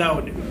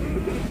 without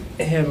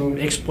him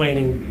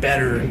explaining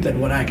better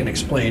than what I can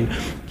explain,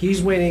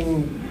 he's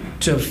waiting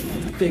to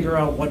figure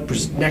out what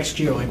next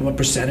year, like what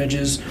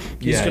percentages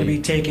he's going to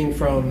be taking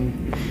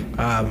from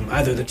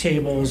either the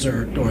tables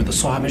or the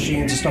slot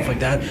machines and stuff like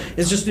that.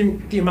 It's just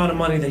the amount of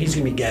money that he's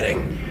going to be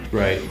getting.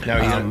 Right. Now,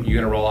 you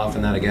going to roll off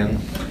in that again?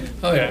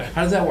 Oh yeah.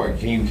 How does that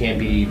work? You can't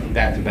be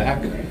back to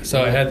back?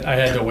 So I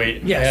had to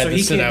wait. Yeah, so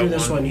he can't do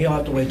this one. He'll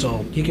have to wait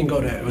till he can go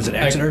to, was it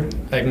Exeter?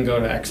 I can go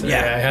to Exeter.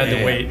 Yeah, I had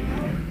to wait.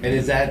 And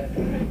is that,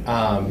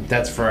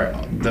 that's for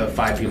the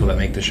 5 people that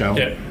make the show?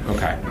 Yeah.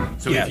 Okay.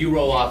 So if you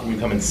roll off and you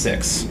come in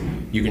 6,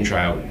 you can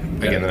try out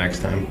again the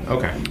next time?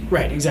 Okay.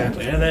 Right,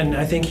 exactly. And then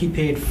I think he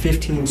paid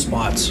 15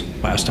 spots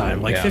last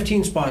time. Like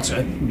 15 spots,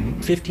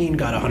 15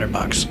 got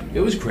 $100. It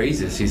was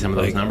crazy to see some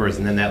of those numbers,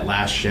 and then that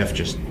last shift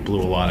just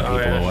blew a lot of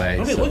people away.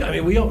 I mean, look,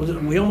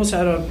 we almost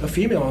had a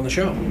female on the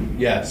show.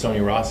 Yeah,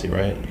 Sonia Rossi,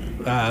 right?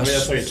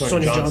 That's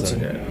Sonia Johnson.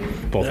 Yeah.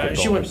 Both good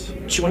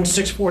she went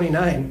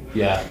 649.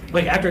 Yeah.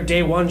 Like after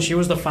day 1, she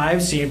was the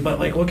 5 seed, but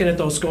like looking at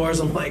those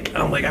scores, I'm like,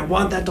 I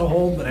want that to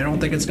hold, but I don't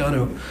think it's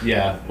gonna.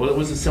 Yeah. Well, it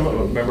was a similar.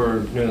 Remember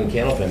New England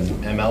Candlepin?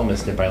 ML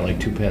missed it by like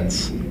 2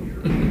 pins.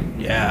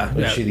 Yeah.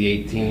 Was she the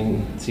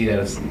 18 seed at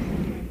us?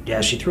 Yeah,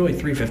 she threw like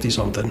 350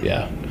 something.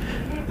 Yeah.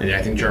 And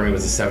I think Jeremy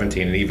was a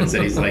 17, and he even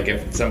said he's like,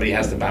 if somebody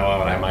has to bow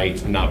out, I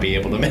might not be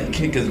able to make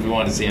it because we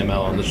want to see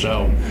ML on the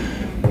show.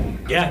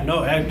 Yeah, no,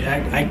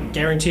 I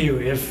guarantee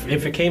you, if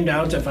it came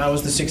down to if I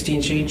was the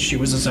 16 seed, she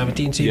was the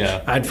 17 seed,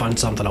 I'd find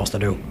something else to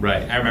do.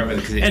 Right, I remember.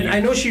 And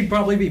I know she'd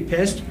probably be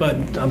pissed, but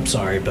I'm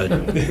sorry, but...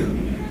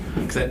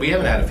 Because we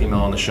haven't had a female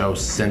on the show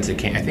since it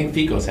came. I think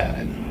Fico's had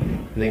it.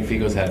 I think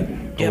Fico's had it.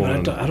 Yeah,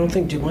 but I don't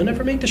think... Did Lynn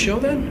ever make the show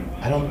then?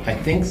 I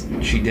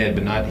think she did,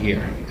 but not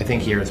here. I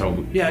think here it's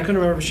all... Yeah, I couldn't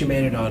remember if she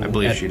made it on... I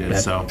believe she did,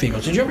 so...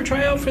 Fico's. Did you ever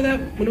try out for that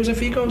when it was at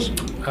Fico's?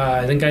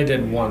 I think I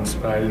did once,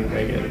 but I didn't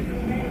make it.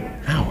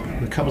 Ow,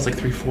 the cut was like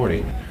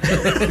 340.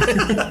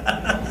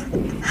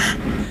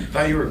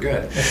 Thought you were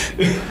good.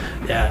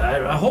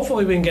 Yeah,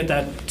 hopefully we can get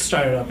that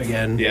started up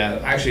again. Yeah,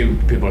 actually,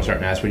 people are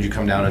starting to ask, would you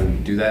come down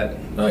and do that?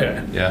 Oh,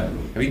 yeah. Yeah.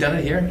 Have you done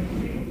it here?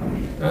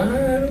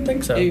 I don't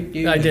think so.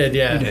 You I did,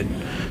 yeah. You did.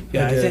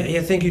 Yeah,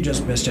 I think you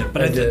just missed it.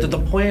 But the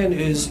plan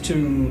is to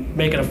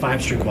make it a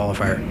 5-string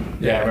qualifier.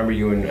 Yeah, I remember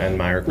you and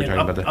Myrick were talking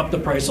about that. Up the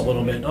price a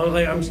little bit.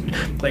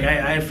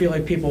 I feel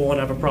like people won't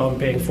have a problem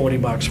paying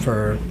 $40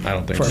 for a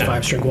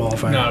 5-string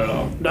qualifier. Not at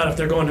all. Not if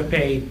they're going to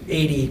pay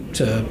 $80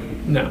 to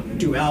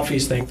do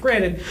Alfie's thing.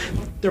 Granted,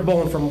 they're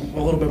bowling for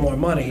a little bit more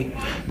money.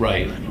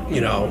 Right.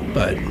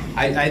 But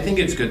I think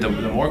it's good. The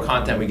more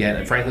content we get,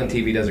 and Franklin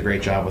TV does a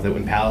great job with it.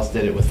 When Palace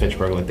did it with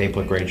Fitchburg, like they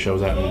put great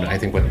shows out, and I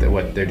think what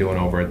they're doing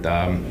over at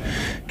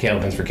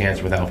Candlepins for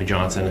Cancer with Alfie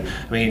Johnson.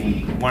 I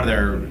mean, one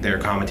of their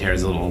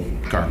commentaries is a little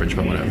garbage,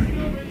 but whatever.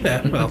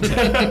 Yeah, well.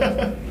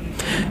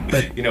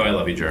 But I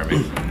love you,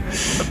 Jeremy.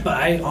 But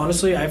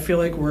I feel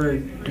like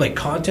we're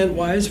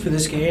content-wise for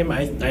this game.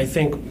 I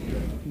think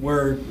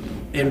we're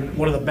in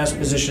one of the best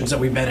positions that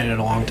we've been in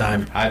a long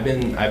time. I've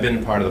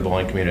been part of the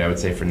bowling community, I would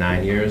say, for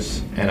 9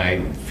 years, and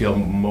I feel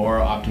more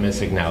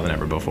optimistic now than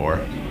ever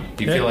before.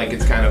 Do you feel like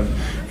it's kind of,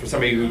 for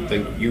somebody who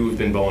you've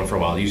been bowling for a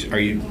while? Are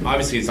you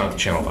obviously it's not the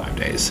Channel 5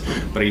 days,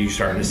 but are you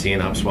starting to see an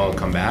upswell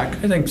come back?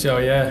 I think so.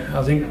 Yeah,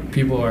 I think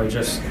people are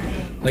just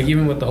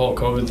even with the whole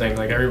COVID thing,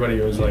 everybody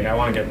was like, I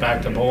want to get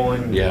back to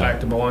bowling, and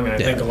I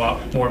think a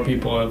lot more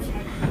people have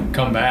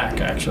come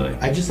back, actually.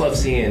 I just love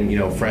seeing,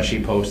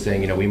 Freshie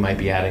posting, we might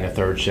be adding a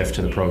 3rd shift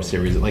to the Pro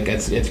Series.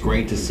 It's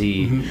great to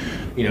see,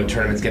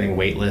 tournaments getting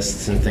wait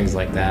lists and things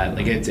like that.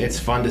 It's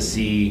fun to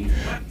see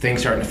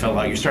things starting to fill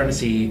out. You're starting to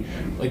see,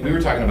 we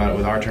were talking about it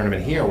with our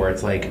tournament here, where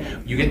it's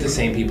you get the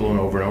same people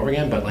over and over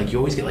again, but you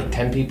always get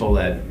 10 people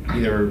that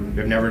either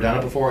have never done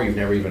it before or you've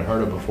never even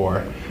heard of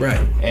before.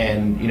 Right.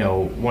 And,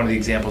 one of the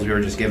examples we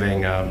were just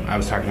giving, I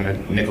was talking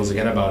to Nichols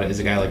again about it, is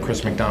a guy like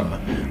Chris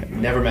McDonough.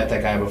 Never met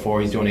that guy before.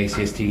 He's doing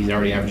ACST. He's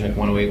already averaging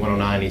 108,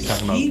 109. He's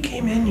talking about... He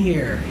came in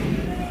here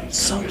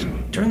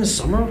during the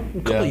summer,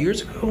 a couple of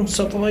years ago,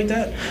 something like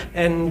that.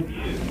 And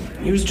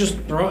he was just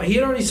throwing. He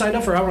had already signed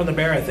up for Out on the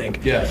Bear, I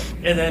think. Yeah.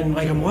 And then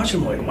like I'm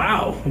watching him like,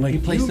 wow. I'm like, He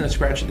placed you-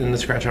 in the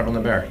scratch out on the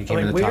bear. He came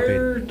I'm in like, the top 8.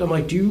 where? I'm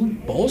like, do you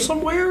bowl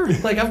somewhere?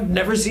 Like, I've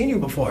never seen you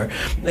before.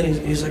 And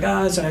he's like,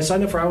 I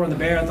signed up for Hour on the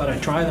Bear. I thought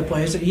I'd try the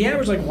place. He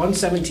averaged like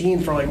 117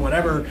 for like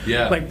whatever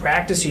like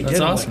practice he That's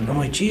did. awesome. I'm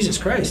like, Jesus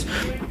Christ.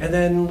 And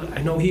then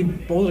I know he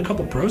bowled a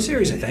couple Pro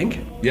Series, I think.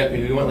 Yeah,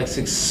 we went like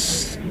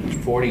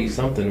 640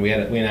 something. We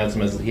announced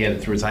him as he had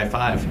it through his high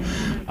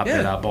 5 up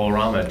Yeah. at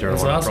Bolorama during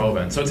That's one of awesome. the pro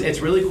events. So it's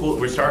really cool.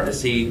 We're starting to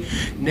see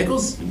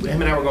Nichols.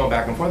 Him and I were going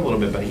back and forth a little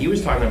bit, but he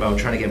was talking about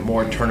trying to get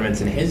more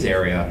tournaments in his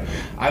area.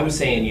 I was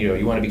saying,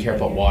 you want to be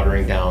careful of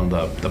watering down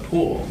the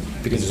pool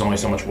because there's only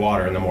so much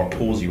water, and the more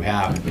pools you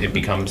have, it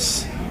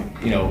becomes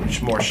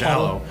more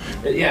shallow.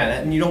 Yeah,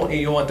 and you don't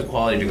want the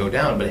quality to go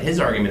down. But his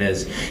argument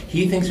is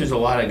he thinks there's a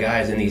lot of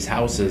guys in these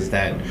houses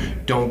that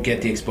don't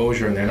get the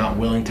exposure and they're not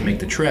willing to make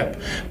the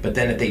trip. But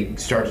then if they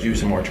start to do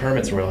some more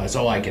tournaments and realize,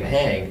 oh, I can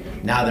hang,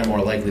 now they're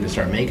more likely to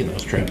start making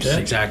those trips.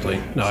 Exactly.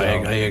 No, So-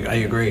 I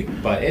agree.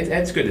 But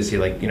it's good to see,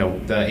 like,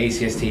 the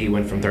ACST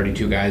went from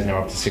 32 guys now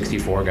up to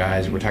 64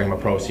 guys. We're talking about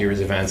Pro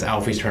Series events.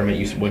 Alfie's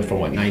tournament went from,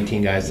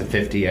 19 guys to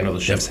 50. I know the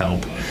shifts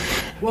help.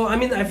 Well, I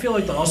mean, I feel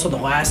like also the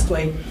last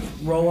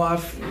roll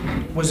off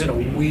was in a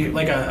weird,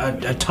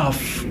 a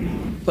tough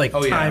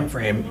Oh, yeah. time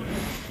frame.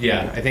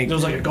 Yeah, I think... There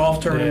was a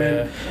golf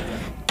tournament,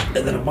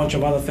 and then a bunch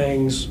of other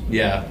things.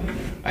 Yeah,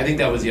 I think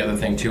that was the other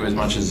thing too. As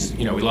much as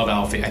we love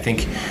Alfie, I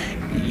think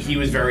he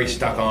was very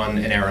stuck on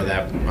an era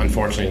that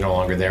unfortunately is no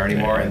longer there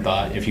anymore, and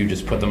thought if you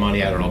just put the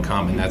money out, it'll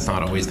come, and that's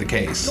not always the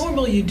case.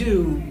 Normally you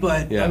do,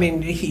 but Yeah. I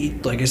mean, he,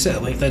 like I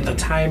said, the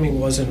timing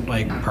wasn't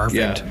perfect.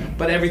 Yeah,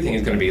 but everything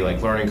is going to be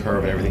learning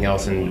curve and everything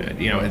else, and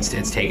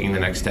it's taking the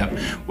next step.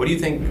 What do you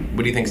think?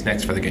 What do you think's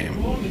next for the game?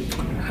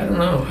 I don't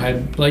know.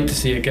 I'd like to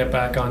see it get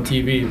back on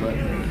TV, but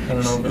I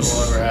don't know if it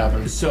will ever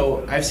happen.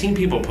 So I've seen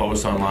people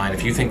post online,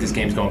 if you think this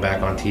game's going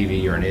back on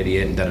TV, you're an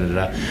idiot, and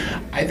da-da-da-da.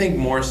 I think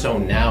more so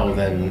now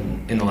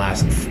than in the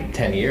last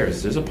 10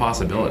 years. There's a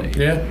possibility.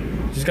 Yeah,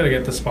 just got to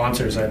get the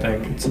sponsors, I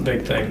think. It's a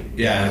big thing.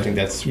 Yeah, I think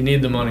that's... You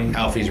need the money.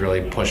 Alfie's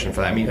really pushing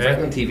for that. I mean, Yeah.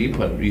 Franklin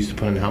TV used to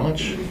put in how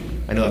much?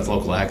 I know that's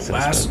local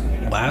access.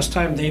 Last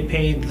time they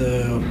paid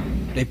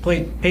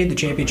paid the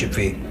championship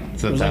fee.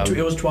 So it was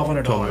it was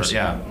 $1,200.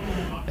 Yeah.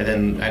 And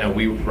then I know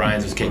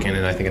Ryan's was kicking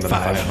in, I think, another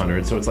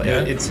 500. So it's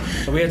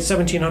So we had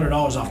 $1,700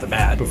 off the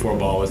bat before a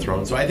ball was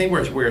thrown. So I think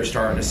we're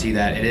starting to see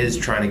that. It is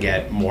trying to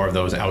get more of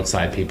those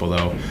outside people,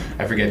 though.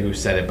 I forget who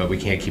said it, but we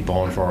can't keep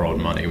bowling for our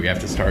own money. We have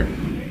to start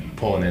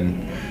pulling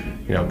in.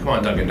 Come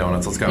on, Dunkin'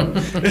 Donuts, let's go.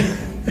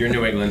 You're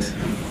New England.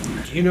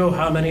 Do you know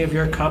how many of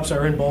your cups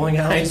are in bowling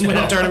alleys when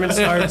the tournament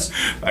starts?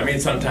 I mean,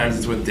 sometimes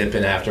it's with dip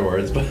in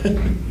afterwards, but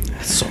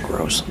That's so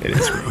gross. it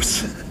is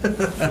gross.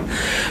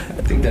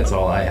 I think that's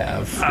all I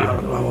have.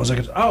 What was I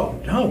gonna? Oh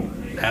no,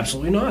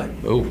 absolutely not.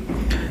 Oh,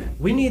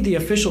 We need the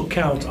official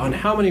count on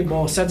how many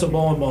sets of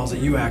bowling balls that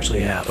you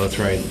actually have. that's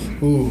right.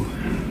 Ooh.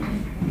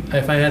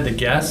 If I had to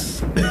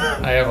guess,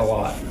 I have a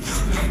lot.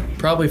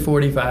 Probably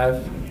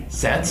 45.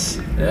 Sets?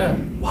 Yeah.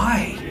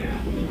 Why?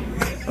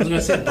 I was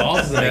gonna say balls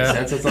doesn't make Yeah.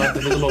 sense. It's not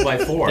divisible by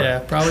 4. Yeah,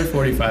 probably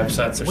 45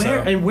 sets or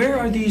Where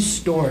are these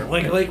stored?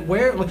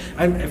 Where?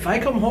 If I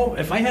come home,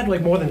 if I had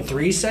more than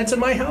 3 sets in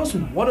my house,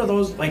 what are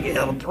those?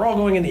 They're all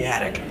going in the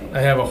attic. so.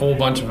 I have a whole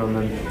bunch of them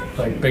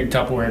in big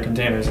Tupperware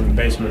containers in the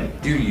basement.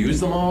 Do you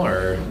use them all,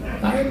 or?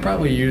 I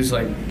probably use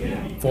 4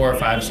 or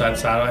 5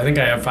 sets out. I think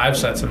I have 5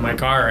 sets in my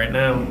car right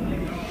now.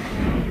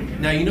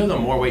 Now the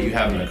more weight you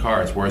have in the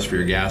car, it's worse for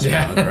your gas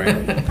Yeah.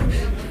 mileage, right?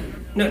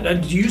 No,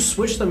 do you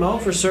switch them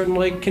out for certain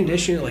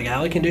conditions,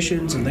 alley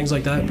conditions and things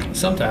like that?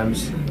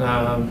 Sometimes.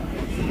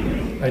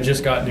 I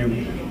just got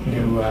new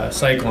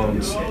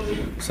Cyclones,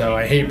 so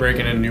I hate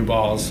breaking in new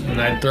balls. And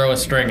I'd throw a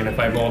string, and if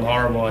I bowled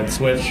horrible, I'd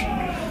switch.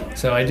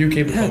 So I do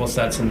keep a couple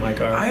sets in my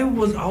car. I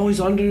was always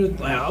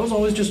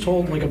just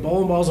told a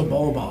bowling ball's a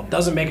bowling ball.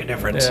 Doesn't make a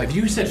difference. Yeah. If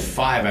you said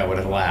 5, I would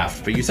have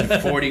laughed, but you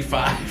said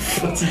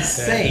 45. That's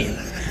insane.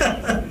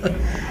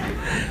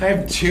 I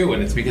have 2,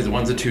 and it's because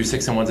one's a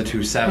 2.6 and one's a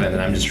 2.7,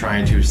 and I'm just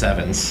trying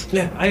 2.7s.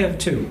 Yeah, I have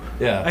 2.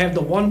 Yeah. I have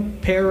the one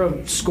pair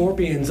of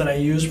Scorpions that I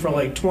used for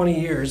 20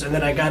 years, and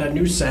then I got a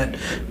new set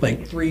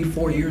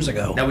 3-4 years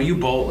ago. Now, when you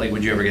bowl,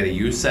 would you ever get a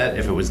used set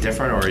if it was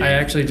different, or? I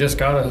actually just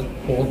got an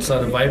old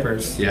set of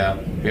Vipers. Yeah,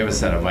 we have a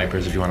set of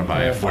Vipers if you want to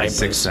buy a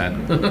 46 set. I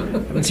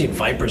haven't seen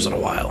Vipers in a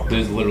while.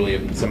 There's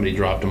literally somebody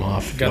dropped them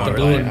off. Got the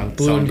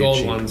blue and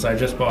gold ones. I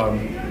just bought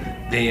them.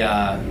 They,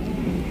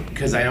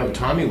 because I know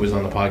Tommy was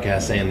on the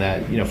podcast saying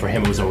that for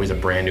him it was always a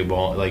brand new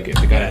ball. If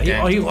the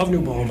guy, He loved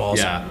new bowling balls.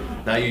 yeah.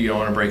 Now you don't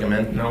want to break them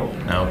in. No.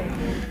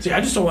 See, I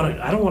just don't want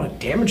to. I don't want to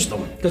damage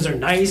them because they're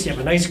nice. You have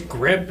a nice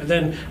grip, and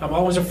then I'm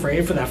always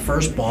afraid for that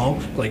first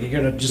ball. You're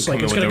gonna just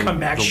it's gonna come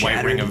back the white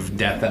shattered. ring of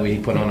death that we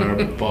put on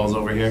our balls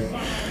over here.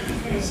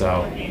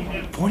 So,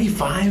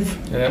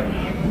 45.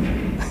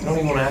 Yeah. I don't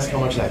even want to ask how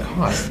much that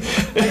cost.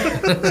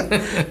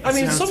 I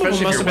mean, some of them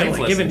Especially must if have been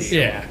you're given. weightless.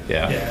 Yeah.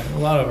 Yeah. A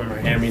lot of them are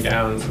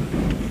hand-me-downs.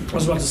 I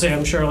was about to say,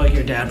 I'm sure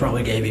your dad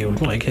probably gave you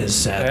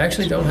his I set.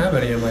 actually don't have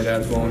any of my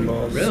dad's bowling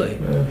balls. Really?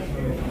 Yeah.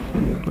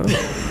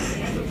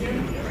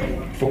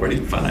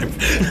 45.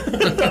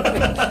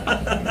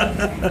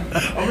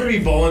 I'm gonna be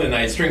bowling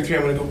tonight. String 3.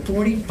 I'm gonna go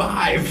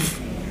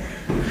 45.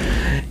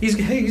 He's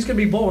gonna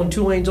be bowling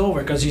 2 lanes over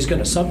because he's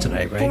gonna sub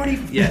tonight, right? 40.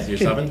 Yes, you're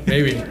subbing.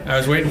 Maybe. I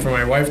was waiting for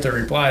my wife to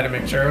reply to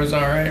make sure it was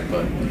all right,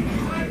 but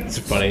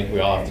It's funny. We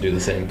all have to do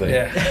the same thing.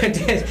 yeah.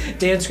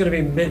 Dan's gonna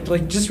be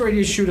just ready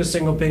to shoot a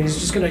single pin. He's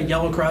just gonna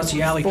yell across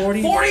the alley.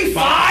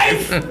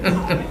 45.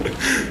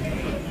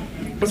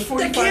 What's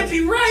 45? That can't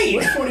be right.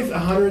 What's 40?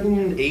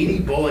 180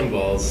 bowling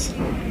balls.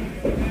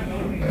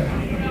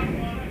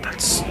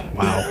 That's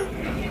wow.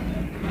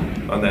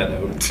 On that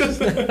note,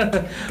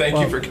 thank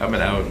you for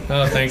coming out.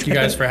 Oh, thank you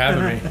guys for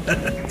having me.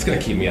 It's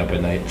gonna keep me up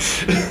at night.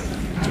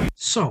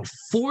 So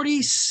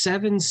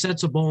 47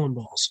 sets of bowling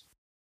balls.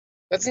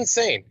 That's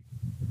insane.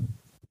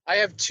 I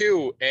have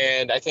 2,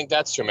 and I think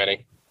that's too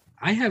many.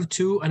 I have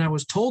 2, and I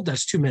was told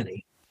that's too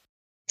many.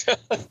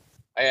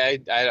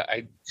 I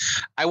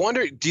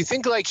wonder, do you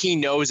think like he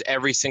knows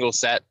every single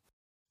set?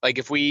 Like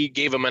if we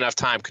gave him enough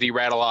time, could he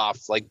rattle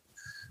off like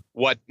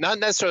what, not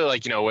necessarily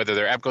like, whether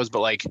they're Epcos, but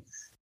like,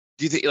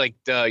 do you think like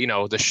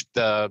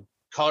the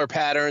color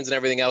patterns and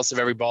everything else of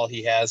every ball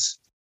he has?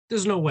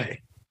 There's no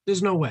way.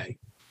 There's no way.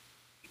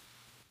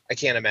 I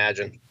can't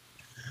imagine.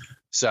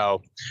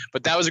 So,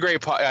 but that was a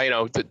great, for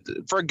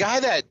a guy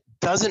that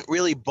doesn't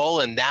really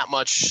bowl in that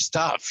much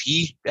stuff,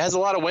 he has a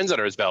lot of wins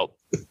under his belt.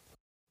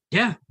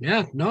 Yeah.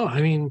 No,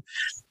 I mean,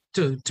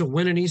 to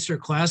win an Easter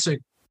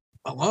Classic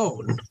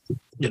alone,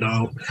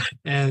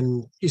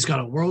 and he's got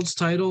a World's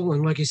title,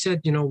 and like he said,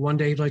 one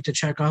day he'd like to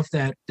check off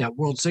that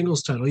World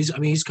Singles title.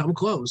 He's come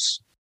close.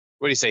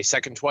 What do you say,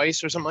 second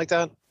twice or something like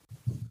that?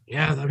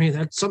 Yeah, I mean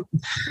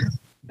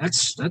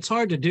that's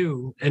hard to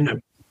do, and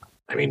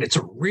I mean it's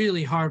a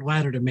really hard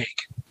ladder to make.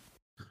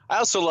 I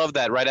also love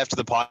that right after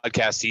the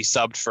podcast, he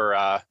subbed for,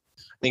 I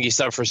think he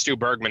subbed for Stu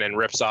Bergman and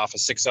rips off a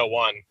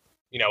 601,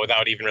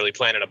 without even really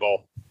planning a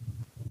bowl.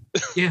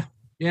 Yeah,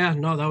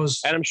 no, that was.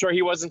 And I'm sure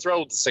he wasn't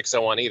thrilled with the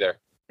 601 either.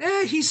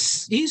 Yeah,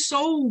 he's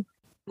so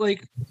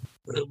like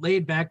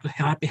laid back,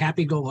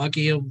 happy go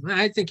lucky.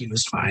 I think he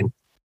was fine.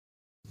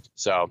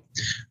 So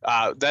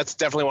that's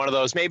definitely one of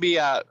those. Maybe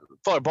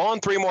Fuller, bowl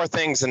on 3 more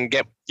things and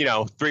get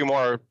 3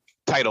 more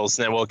titles,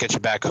 and then we'll get you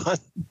back on.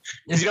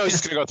 He's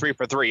just gonna go 3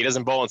 for 3. He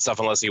doesn't bowl and stuff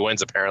unless he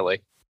wins,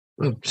 apparently.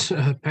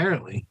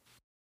 Apparently.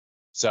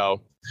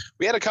 So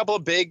we had a couple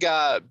of big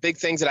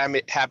things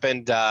that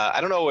happened. I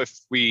don't know if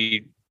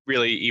we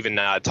really even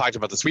talked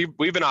about this.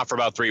 We've been off for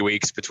about 3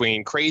 weeks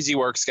between crazy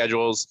work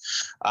schedules,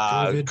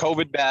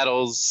 COVID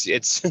battles.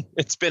 It's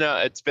been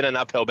an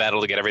uphill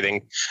battle to get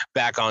everything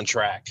back on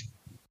track.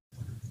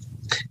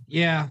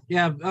 Yeah.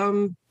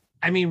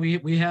 I mean,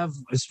 we have,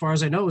 as far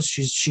as I know,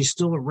 she's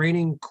still a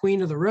reigning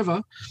queen of the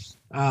river.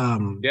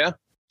 Yeah.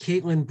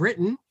 Caitlin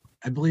Britton,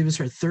 I believe, is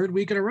her 3rd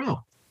week in a row.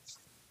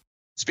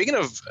 Speaking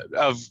of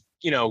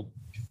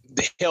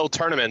the hill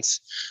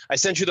tournaments, I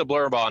sent you the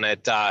blurb on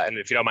it, and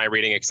if you don't mind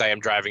reading it, because I am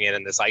driving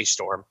in this ice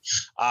storm.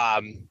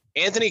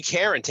 Anthony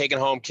Caron taking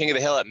home King of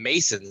the Hill at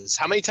Masons.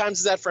 How many times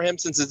is that for him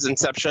since its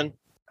inception?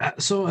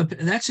 So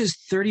that's his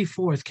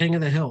 34th King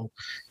of the Hill.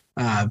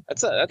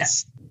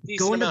 That's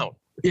decent amount.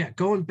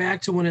 Going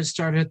back to when it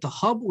started at the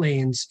Hub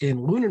Lanes in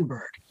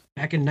Lunenburg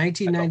back in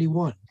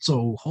 1991.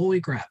 So holy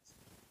crap.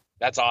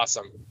 That's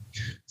awesome.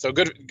 So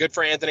good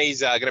for Anthony. He's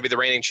going to be the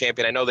reigning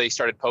champion. I know they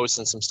started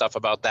posting some stuff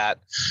about that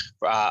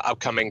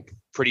upcoming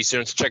pretty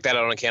soon. So check that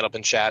out on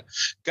Candlepin Chat.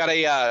 Got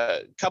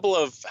a couple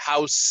of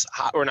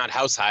not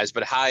house highs,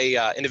 but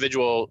high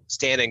individual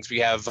standings. We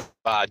have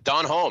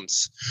Don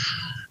Holmes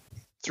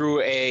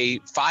through a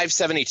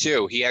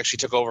 572. He actually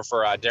took over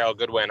for Daryl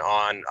Goodwin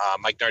on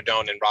Mike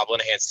Nardone and Rob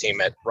Linehan's team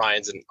at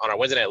Ryan's and on our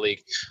Wednesday Night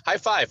League. High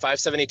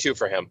 572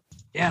 for him.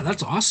 Yeah,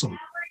 that's awesome.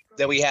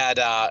 Then we had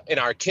in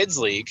our kids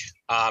league,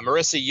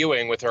 Marissa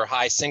Ewing with her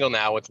high single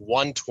now with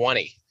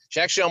 120.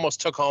 She actually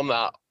almost took home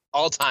the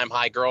all-time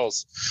high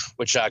girls,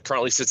 which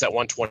currently sits at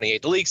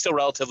 128. The league's still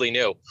relatively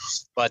new,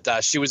 but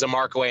she was a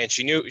mark away, and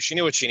she knew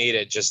what she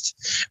needed.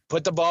 Just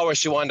put the ball where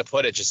she wanted to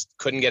put it. Just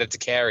couldn't get it to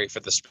carry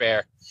for the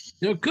spare.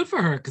 Good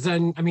for her, because I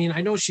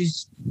know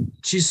she's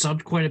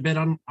subbed quite a bit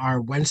on our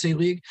Wednesday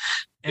league,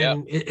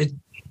 and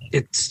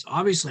it's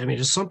obviously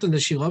it's something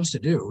that she loves to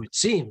do. It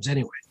seems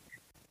anyway.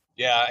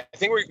 Yeah, I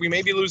think we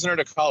may be losing her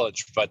to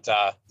college, but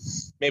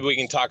maybe we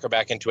can talk her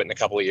back into it in a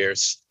couple of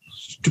years.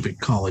 Stupid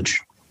college.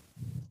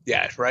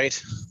 Yeah,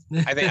 right.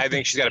 I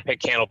think she's got to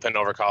pick Candlepin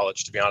over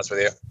college, to be honest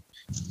with you.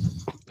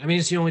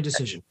 It's the only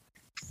decision.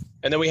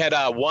 And then we had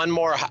one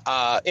more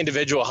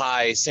individual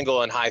high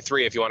single and high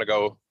 3, if you want to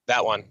go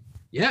that one.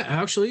 Yeah,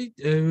 actually,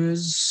 it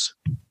was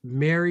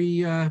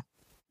Mary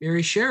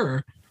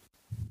Scherer.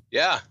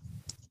 Yeah,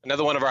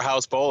 another one of our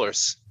house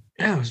bowlers.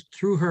 Yeah,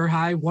 threw her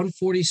high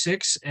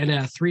 146 and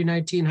a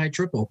 319 high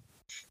triple.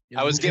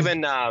 I was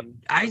given.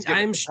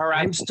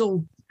 I'm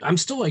still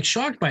like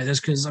shocked by this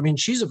because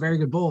she's a very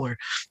good bowler.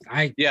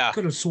 I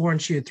could have sworn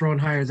she had thrown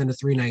higher than a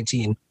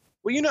 319.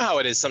 Well, you know how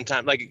it is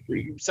sometimes. Like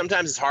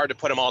sometimes it's hard to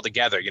put them all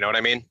together. You know what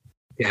I mean?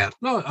 Yeah.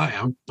 No,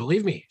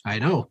 believe me, I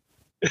know.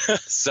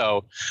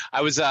 So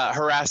I was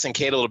harassing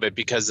Kate a little bit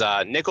because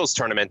Nichols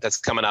tournament that's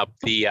coming up,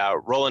 the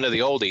Roll Into the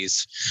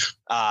Oldies.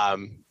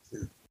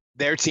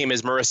 Their team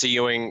is Marissa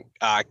Ewing,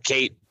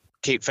 Kate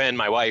Finn,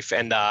 my wife,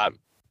 and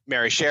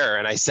Mary Scherer.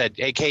 And I said,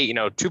 hey, Kate,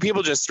 2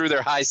 people just threw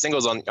their high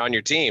singles on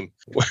your team.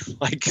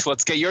 Like,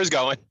 let's get yours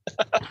going.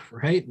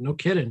 Right? No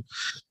kidding.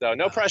 So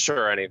no pressure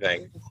or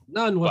anything.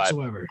 None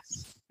whatsoever.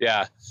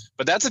 Yeah.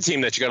 But that's a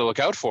team that you got to look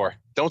out for.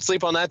 Don't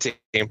sleep on that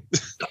team.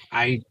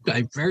 I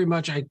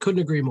couldn't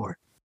agree more.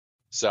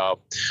 So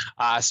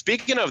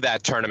speaking of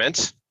that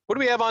tournament, what do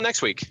we have on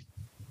next week?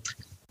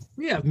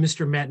 We have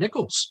Mr. Matt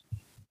Nichols.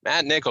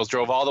 Matt Nichols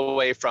drove all the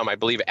way from, I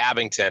believe,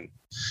 Abington.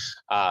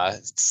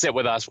 Sit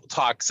with us. We'll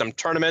talk some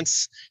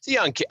tournaments. He's a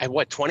young kid.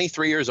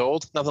 23 years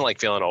old? Nothing like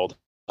feeling old,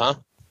 huh?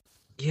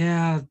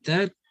 Yeah,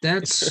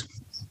 that's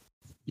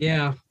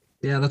yeah,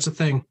 that's a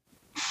thing.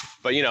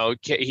 But,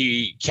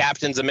 he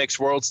captains a mixed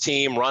worlds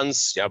team,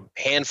 runs a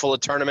handful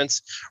of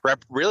tournaments,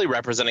 really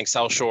representing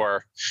South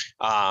Shore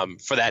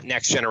for that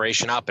next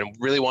generation up, and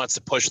really wants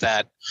to push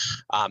that.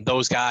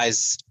 Those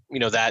guys,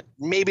 that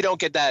maybe don't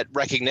get that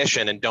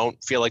recognition and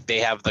don't feel like they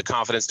have the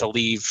confidence to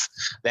leave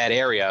that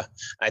area.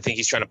 I think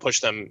he's trying to push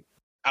them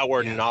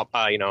outward and up,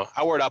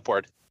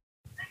 upward.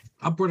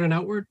 Upward and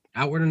outward?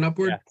 Outward and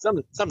upward? Yeah,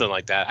 something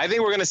like that. I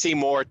think we're going to see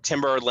more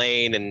Timber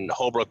Lane and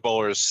Holbrook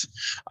bowlers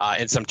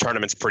in some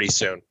tournaments pretty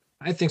soon.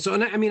 I think so.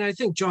 And I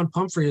think John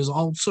Pumphrey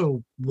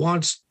also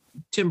wants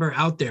Timber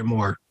out there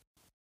more.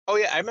 Oh,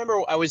 yeah. I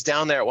remember I was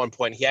down there at one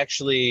point. He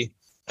actually,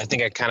 I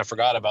think I kind of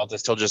forgot about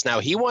this till just now.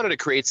 He wanted to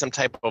create some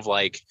type of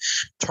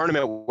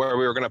tournament where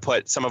we were going to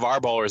put some of our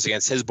bowlers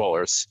against his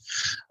bowlers.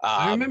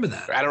 I remember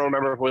that. I don't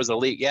remember if it was a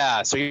league.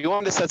 Yeah. So he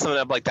wanted to set something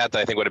up like that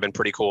I think would have been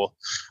pretty cool.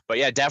 But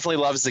yeah, definitely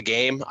loves the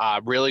game.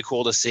 Really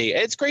cool to see.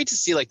 It's great to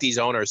see these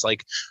owners,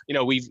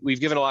 we've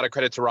given a lot of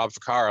credit to Rob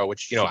Ficarro,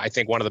 which, I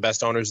think one of the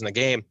best owners in the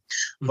game.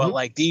 Mm-hmm.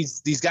 But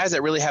these guys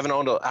that really haven't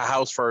owned a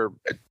house for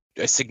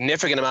a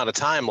significant amount of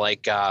time,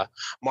 like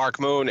Mark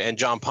Moon and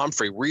John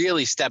Pumphrey,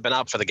 really stepping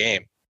up for the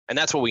game. And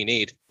that's what we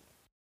need.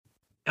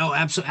 Oh,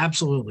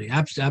 absolutely.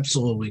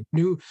 Absolutely.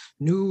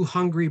 New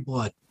hungry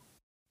blood.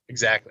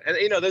 Exactly. And,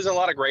 there's a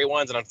lot of great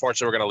ones, and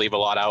unfortunately we're going to leave a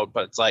lot out,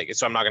 but so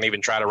I'm not going to even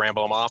try to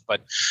ramble them off,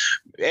 but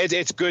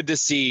it's good to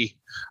see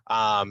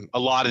a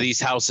lot of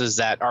these houses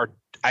that are,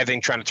 I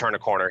think, trying to turn a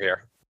corner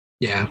here.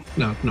 Yeah,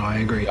 no, I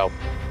agree. So,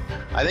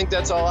 I think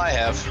that's all I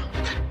have.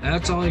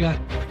 That's all I got.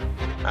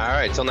 All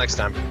right. Till next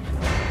time.